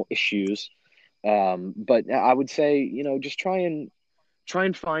 interpersonal issues. But I would say, just try and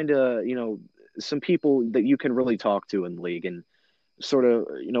find some people that you can really talk to in the league, and sort of,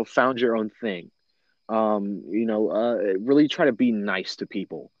 found your own thing. Really try to be nice to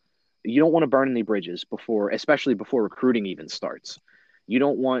people. You don't want to burn any bridges especially before recruiting even starts. You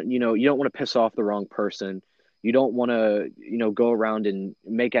don't want to piss off the wrong person. You don't want to, go around and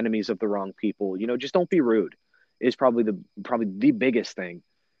make enemies of the wrong people. Just don't be rude is probably the biggest thing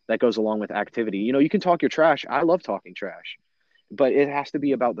that goes along with activity. You can talk your trash. I love talking trash, but it has to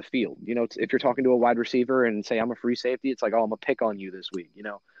be about the field. If you're talking to a wide receiver and say, I'm a free safety, it's like, oh, I'm gonna pick on you this week,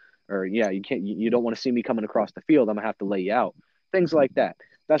 or yeah, you don't want to see me coming across the field. I'm gonna have to lay you out. Things like that.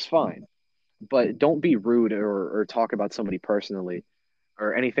 That's fine. But don't be rude or talk about somebody personally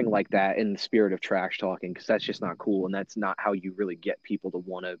or anything like that in the spirit of trash talking, because that's just not cool. And that's not how you really get people to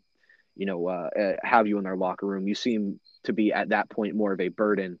want to, have you in their locker room. You seem to be at that point more of a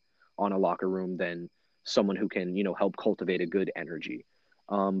burden on a locker room than someone who can, help cultivate a good energy.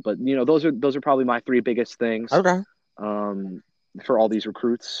 But those are probably my three biggest things. Okay. for all these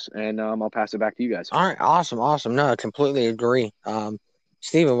recruits, and I'll pass it back to you guys. All right, awesome. No, I completely agree.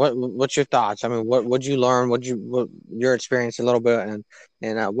 Steven, what's your thoughts? I mean, what'd you learn? What your experience a little bit, and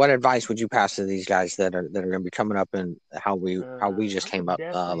what advice would you pass to these guys that are going to be coming up, and how we just I came would up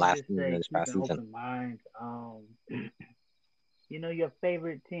definitely last just say this keep past an season? open mind. Your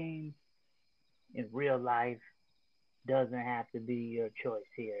favorite team in real life doesn't have to be your choice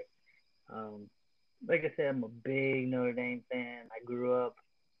here. Um, like I said, I'm a big Notre Dame fan. I grew up,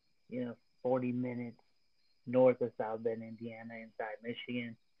 40 minutes north of South Bend, Indiana, inside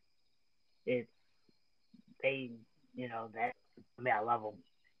Michigan. It's they, that. I mean, I love them,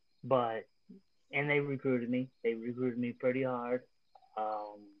 but and they recruited me. They recruited me pretty hard,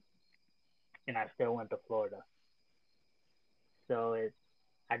 um, and I still went to Florida. So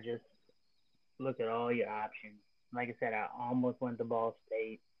I just look at all your options. Like I said, I almost went to Ball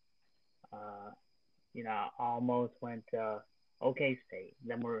State. Uh, I almost went to OK State.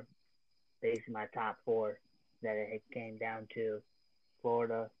 Them were basically my top four that it came down to: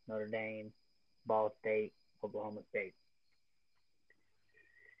 Florida, Notre Dame, Ball State, Oklahoma State.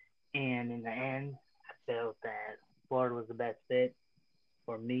 And in the end, I felt that Florida was the best fit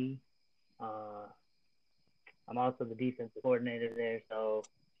for me. Uh, I'm also the defensive coordinator there, so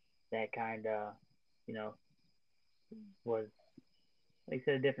that kind of, you know, was, like I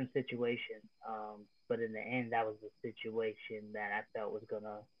said, a different situation. But in the end, that was the situation that I felt was going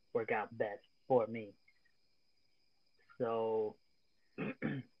to work out best for me. So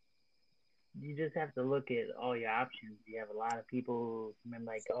you just have to look at all your options. You have a lot of people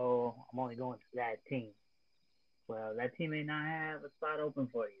remember like, oh, I'm only going to that team. Well, that team may not have a spot open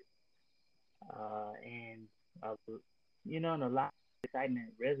for you. And and a lot of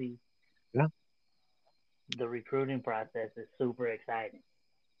excitement. Really, Yeah. the recruiting process is super exciting.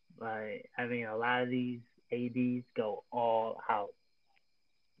 Like, I mean, a lot of these ads go all out,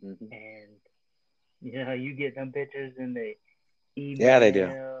 and you get them pictures in the Yeah, they do.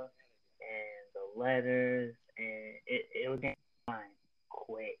 email and the letters, and it was getting fine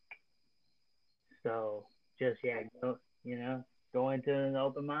quick. So just go into an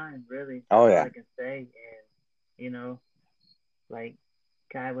open mind. Really, Oh that's all yeah. I can say. And like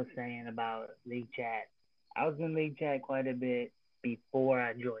Kai was saying about league chat, I was in league chat quite a bit before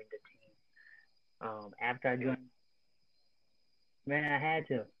I joined the team. After I joined, man, I had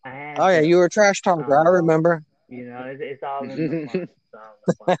to. I Oh had yeah, to. you were a trash talker. I Um, remember. it's all in the fun. It's all in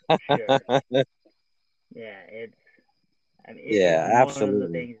the fun for sure. Yeah, it's Yeah, one of the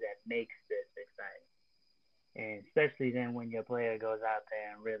absolutely. things that makes this exciting, and especially then when your player goes out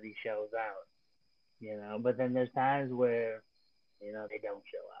there and really shows out. But then there's times where they don't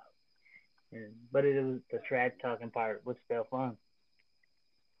show out, but it was the trash talking part was still fun.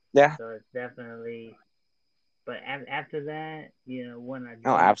 Yeah. So it's definitely. But after that, when I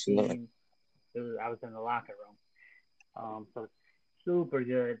Oh, joined the absolutely. team, I was in the locker room. So it's super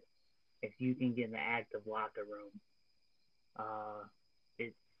good if you can get in the active locker room.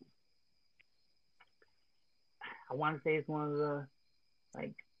 It's I want to say it's one of the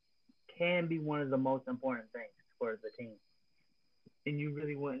like can be one of the most important things for the team, and you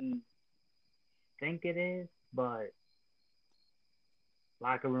really wouldn't think it is, but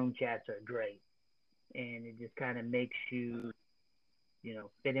locker room chats are great, and it just kind of makes you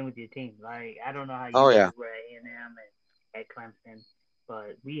fit in with your team. Like I don't know how you Oh guys yeah. were at A&M and at Clemson,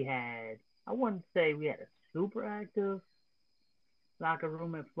 but I wouldn't say we had a super active locker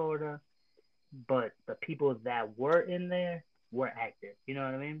room in Florida, but the people that were in there were active. You know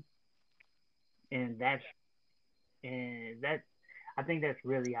what I mean? And that's I think that's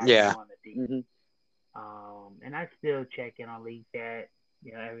really how you Yeah. want to be. And I still check in on League Chat,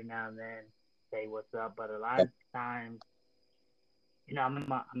 every now and then, say what's up. But a lot of times, I'm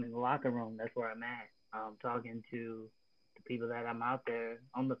in the locker room. That's where I'm at. Talking to the people that I'm out there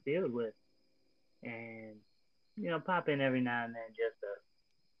on the field with, and pop in every now and then just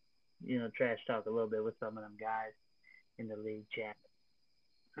to trash talk a little bit with some of them guys in the league chat.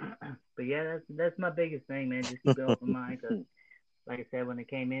 But yeah, that's my biggest thing, man. Just keep an open mind, because like I said, when it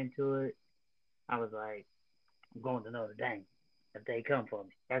came into it, I was like, I'm going to Notre Dame if they come for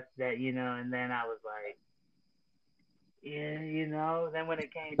me. That's that, and then I was like, yeah, then when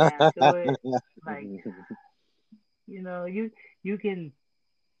it came down to it, like, you can,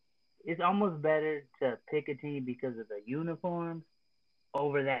 it's almost better to pick a team because of the uniforms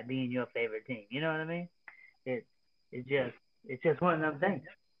over that being your favorite team. You know what I mean? It, it's just one of them things.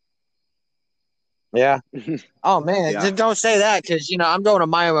 Yeah. Oh man, Yeah. just don't say that, because I'm going to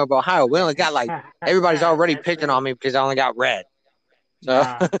Miami of Ohio. We only got like everybody's already That's picking true. on me because I only got red. So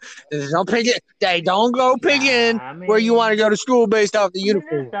Nah, don't pick it. Hey, don't go picking I where you want to mean, go to school based off the there's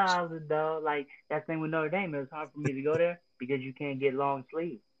uniforms. times though, like that thing with Notre Dame. It was hard for me to go there because you can't get long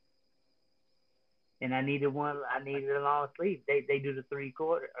sleeves, and I needed one. I needed a long sleeve. They do the 3/4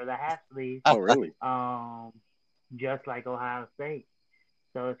 or the half sleeve, Oh, really? um, just like Ohio State.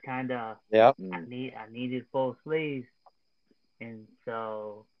 So it's kind of Yep. Mm. I needed full sleeves, and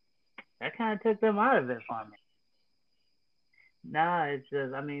so that kind of took them out of it for me. Nah, it's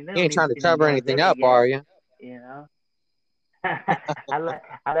just I mean they You don't ain't need to trying to see them cover guns anything every up, are game, you? you know. I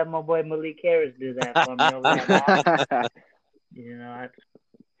let my boy Malik Harris do that for me over there in Boston. You know,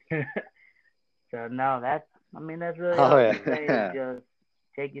 so no, that's really Oh all I yeah. can say is just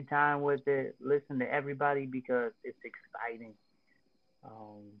take your time with it, listen to everybody because it's exciting.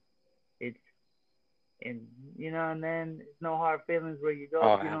 Um, it's and and then it's no hard feelings where you go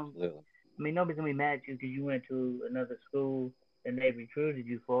Oh, if you don't. absolutely. I mean, nobody's gonna be mad at you because you went to another school than they recruited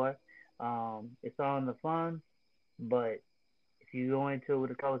you for. It's all in the fun, but if you go into it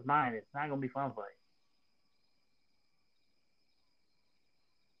with a closed mind, it's not gonna be fun for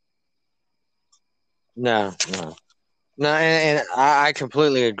No, no. No, and I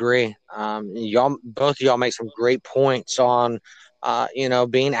completely agree. Y'all, both of y'all make some great points on,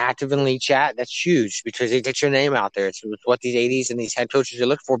 being active in league chat. That's huge because it gets your name out there. It's what these ADs and these head coaches are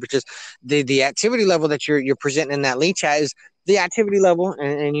looking for because the activity level that you're presenting in that league chat is the activity level,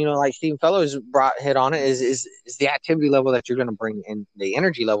 and like Stephen Fellows brought hit on it is the activity level that you're going to bring in the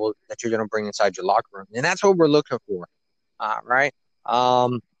energy level that you're going to bring inside your locker room, and that's what we're looking for, right?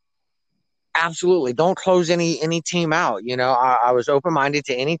 Um, Absolutely. Don't close any team out. I was open minded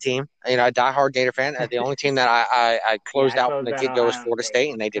to any team. A diehard Gator fan. you. The only team that I Yeah, closed I out from closed the out get go was Ohio Florida State.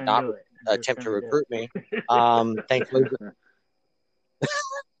 State, and they did Couldn't not do it. I just attempt to couldn't do recruit me. it. Thankfully.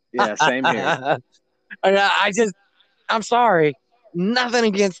 Yeah, same here. I'm sorry. Nothing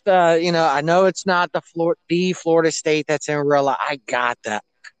against I know it's not the Florida State that's in real life. I got that.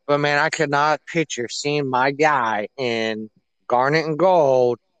 But man, I could not picture seeing my guy in garnet and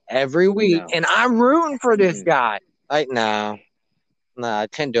gold every week No. and I'm rooting for this Mm-mm. guy. Like, no, I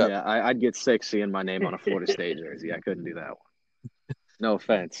can't do it. Yeah, I'd get sick seeing my name on a Florida State jersey. I couldn't do that one. No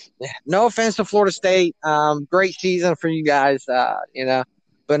offense. Yeah, no offense to Florida State. Great season for you guys,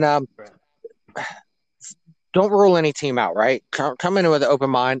 but don't rule any team out, right? Come in with an open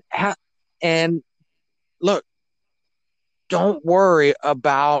mind. And look, don't worry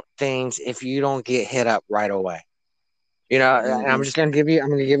about things if you don't get hit up right away. And Mm-hmm. I'm going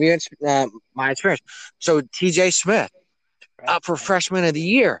to give you my experience. So TJ Smith, up for Freshman. freshman of the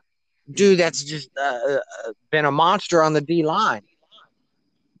year, dude, that's just been a monster on the D line.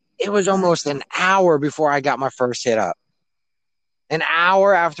 It was almost an hour before I got my first hit up. An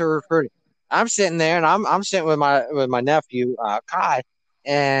hour after recruiting, I'm sitting there and I'm sitting with my nephew Kai,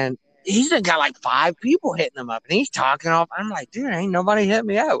 and he's got like 5 people hitting him up, and he's talking off. I'm like, dude, ain't nobody hit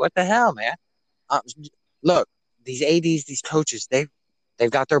me up. What the hell, man? Uh, Look, these ADs, these coaches, they've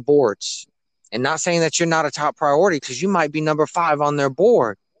got their boards, and not saying that you're not a top priority because you might be number 5 on their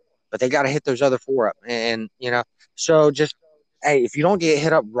board, but they got to hit those other 4 up, and so just hey, if you don't get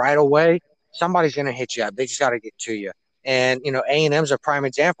hit up right away, somebody's gonna hit you up. They just got to get to you, and A&M's a prime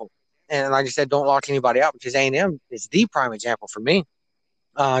example. And like I said, don't lock anybody out because A&M is the prime example for me.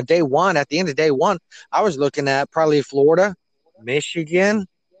 Day one, at the end of day one, I was looking at probably Florida, Michigan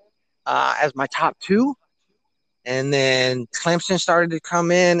as my top 2. And then Clemson started to come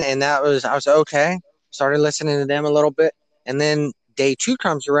in, and I was okay. Started listening to them a little bit, and then day 2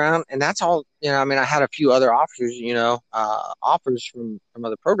 comes around, and that's all. I mean, I had a few other offers, offers from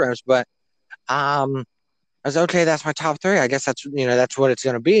other programs, but I was okay. That's my top 3. I guess that's what it's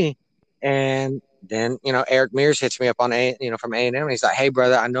going to be. And then Eric Mears hits me up on from A&M, and he's like, "Hey,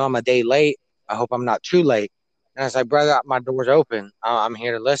 brother, I know I'm a day late. I hope I'm not too late." And I was like, "Brother, my door's open. I'm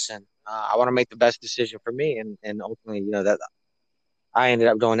here to listen. I want to make the best decision for me." And ultimately, that I ended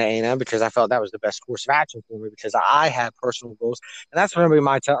up going to A&M because I felt that was the best course of action for me because I had personal goals, and that's going to be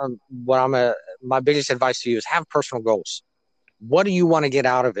my biggest advice to you is have personal goals. What do you want to get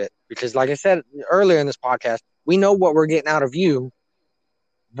out of it? Because like I said earlier in this podcast, we know what we're getting out of you.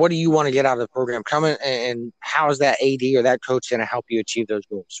 What do you want to get out of the program? Come in, and how is that AD or that coach going to help you achieve those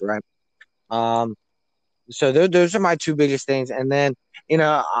goals, right? So those are my 2 biggest things. And then,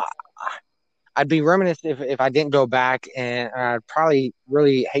 I'd be remiss if I didn't go back, and I'd probably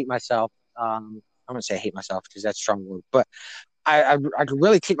really hate myself. I'm going to say hate myself because that's a strong word, but I could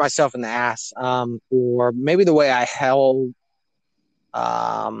really kick myself in the ass for maybe the way I held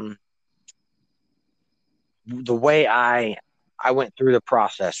the way I went through the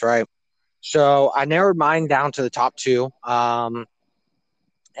process, right? So I narrowed mine down to the top 2.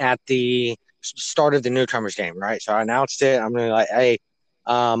 at the start of the newcomers game, right? So I announced it. I'm going to be like, hey,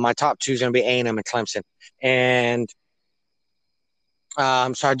 my top two is going to be A&M and Clemson. And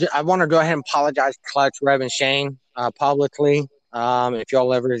so I want to go ahead and apologize to Clutch, Rev, and Shane publicly. If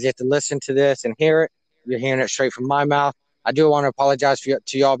y'all ever get to listen to this and hear it, you're hearing it straight from my mouth. I do want to apologize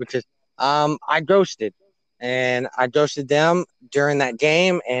to y'all because I ghosted. And I ghosted them during that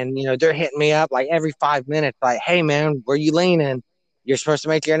game. And, they're hitting me up like every 5 minutes, like, hey, man, where you leaning? You're supposed to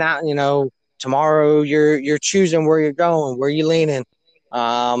make your tomorrow you're choosing where you're going, where you leaning.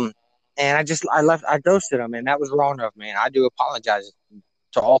 And I ghosted them, and that was wrong of me. And I do apologize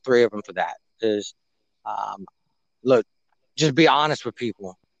to all three of them for that. Because, look, just be honest with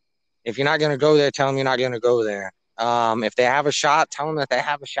people. If you're not going to go there, tell them you're not going to go there. If they have a shot, tell them that they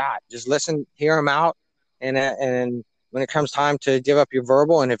have a shot. Just listen, hear them out. And when it comes time to give up your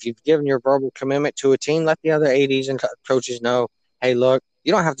verbal, and if you've given your verbal commitment to a team, let the other ADs and coaches know, hey, look,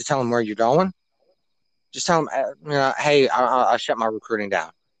 you don't have to tell them where you're going. Just tell them, hey, I shut my recruiting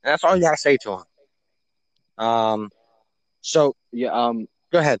down. And that's all you got to say to them. So go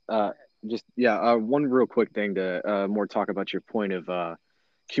ahead. One real quick thing to more talk about your point of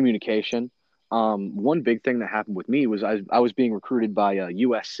communication. One big thing that happened with me was I was being recruited by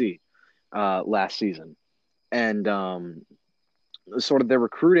USC last season. And sort of their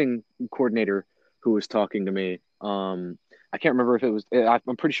recruiting coordinator who was talking to me, I can't remember if it was,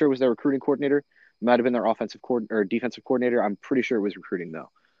 I'm pretty sure it was their recruiting coordinator. It might have been their offensive or defensive coordinator. I'm pretty sure it was recruiting though.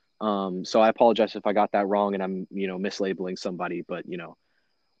 So I apologize if I got that wrong and I'm, mislabeling somebody, but,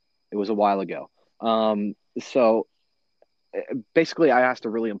 it was a while ago. So basically I asked a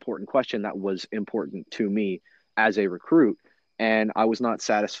really important question that was important to me as a recruit. And I was not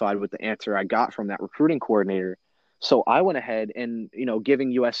satisfied with the answer I got from that recruiting coordinator. So I went ahead and,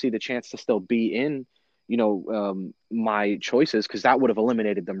 giving USC the chance to still be in, my choices, because that would have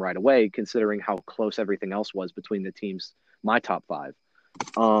eliminated them right away, considering how close everything else was between the teams, my top five.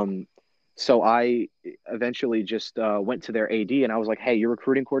 So I eventually just went to their AD and I was like, hey, your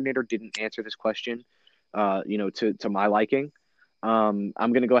recruiting coordinator didn't answer this question, to my liking. I'm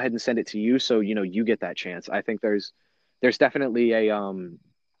going to go ahead and send it to you. So, you get that chance. I think there's definitely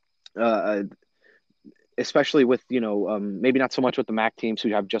especially with, maybe not so much with the MAC teams who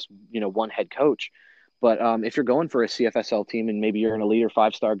have just, one head coach, but if you're going for a CFSL team and maybe you're an elite or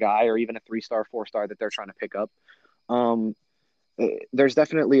 5-star guy or even a 3-star, 4-star that they're trying to pick up, there's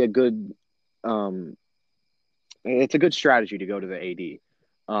definitely a good, it's a good strategy to go to the AD.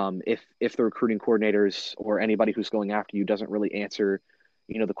 If the recruiting coordinators or anybody who's going after you doesn't really answer,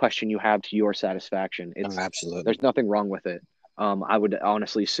 the question you have to your satisfaction, Absolutely. There's nothing wrong with it. I would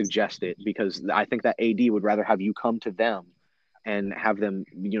honestly suggest it because I think that AD would rather have you come to them and have them,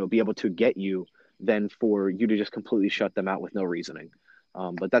 be able to get you than for you to just completely shut them out with no reasoning.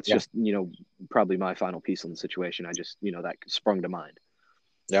 But that's just, probably my final piece on the situation. I just, that sprung to mind.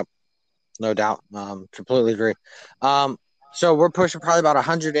 Yep. No doubt. Completely agree. So we're pushing probably about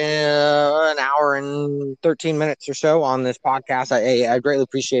 100 an hour and 13 minutes or so on this podcast. I greatly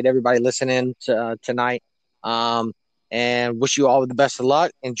appreciate everybody listening tonight. And wish you all the best of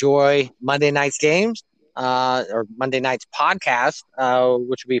luck. Enjoy Monday night's games, or Monday night's podcast,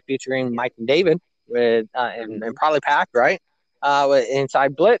 which will be featuring Mike and David with and probably Pack, right? With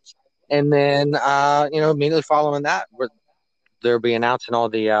Inside Blitz. And then, immediately following that, they'll be announcing all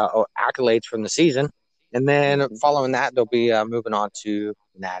the accolades from the season. And then following that, they'll be moving on to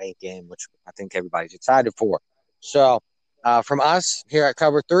the Natty game, which I think everybody's excited for. So from us here at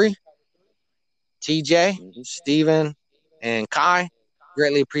Cover 3, TJ, Steven, and Kai,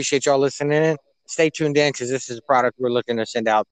 greatly appreciate y'all listening in. Stay tuned in because this is a product we're looking to send out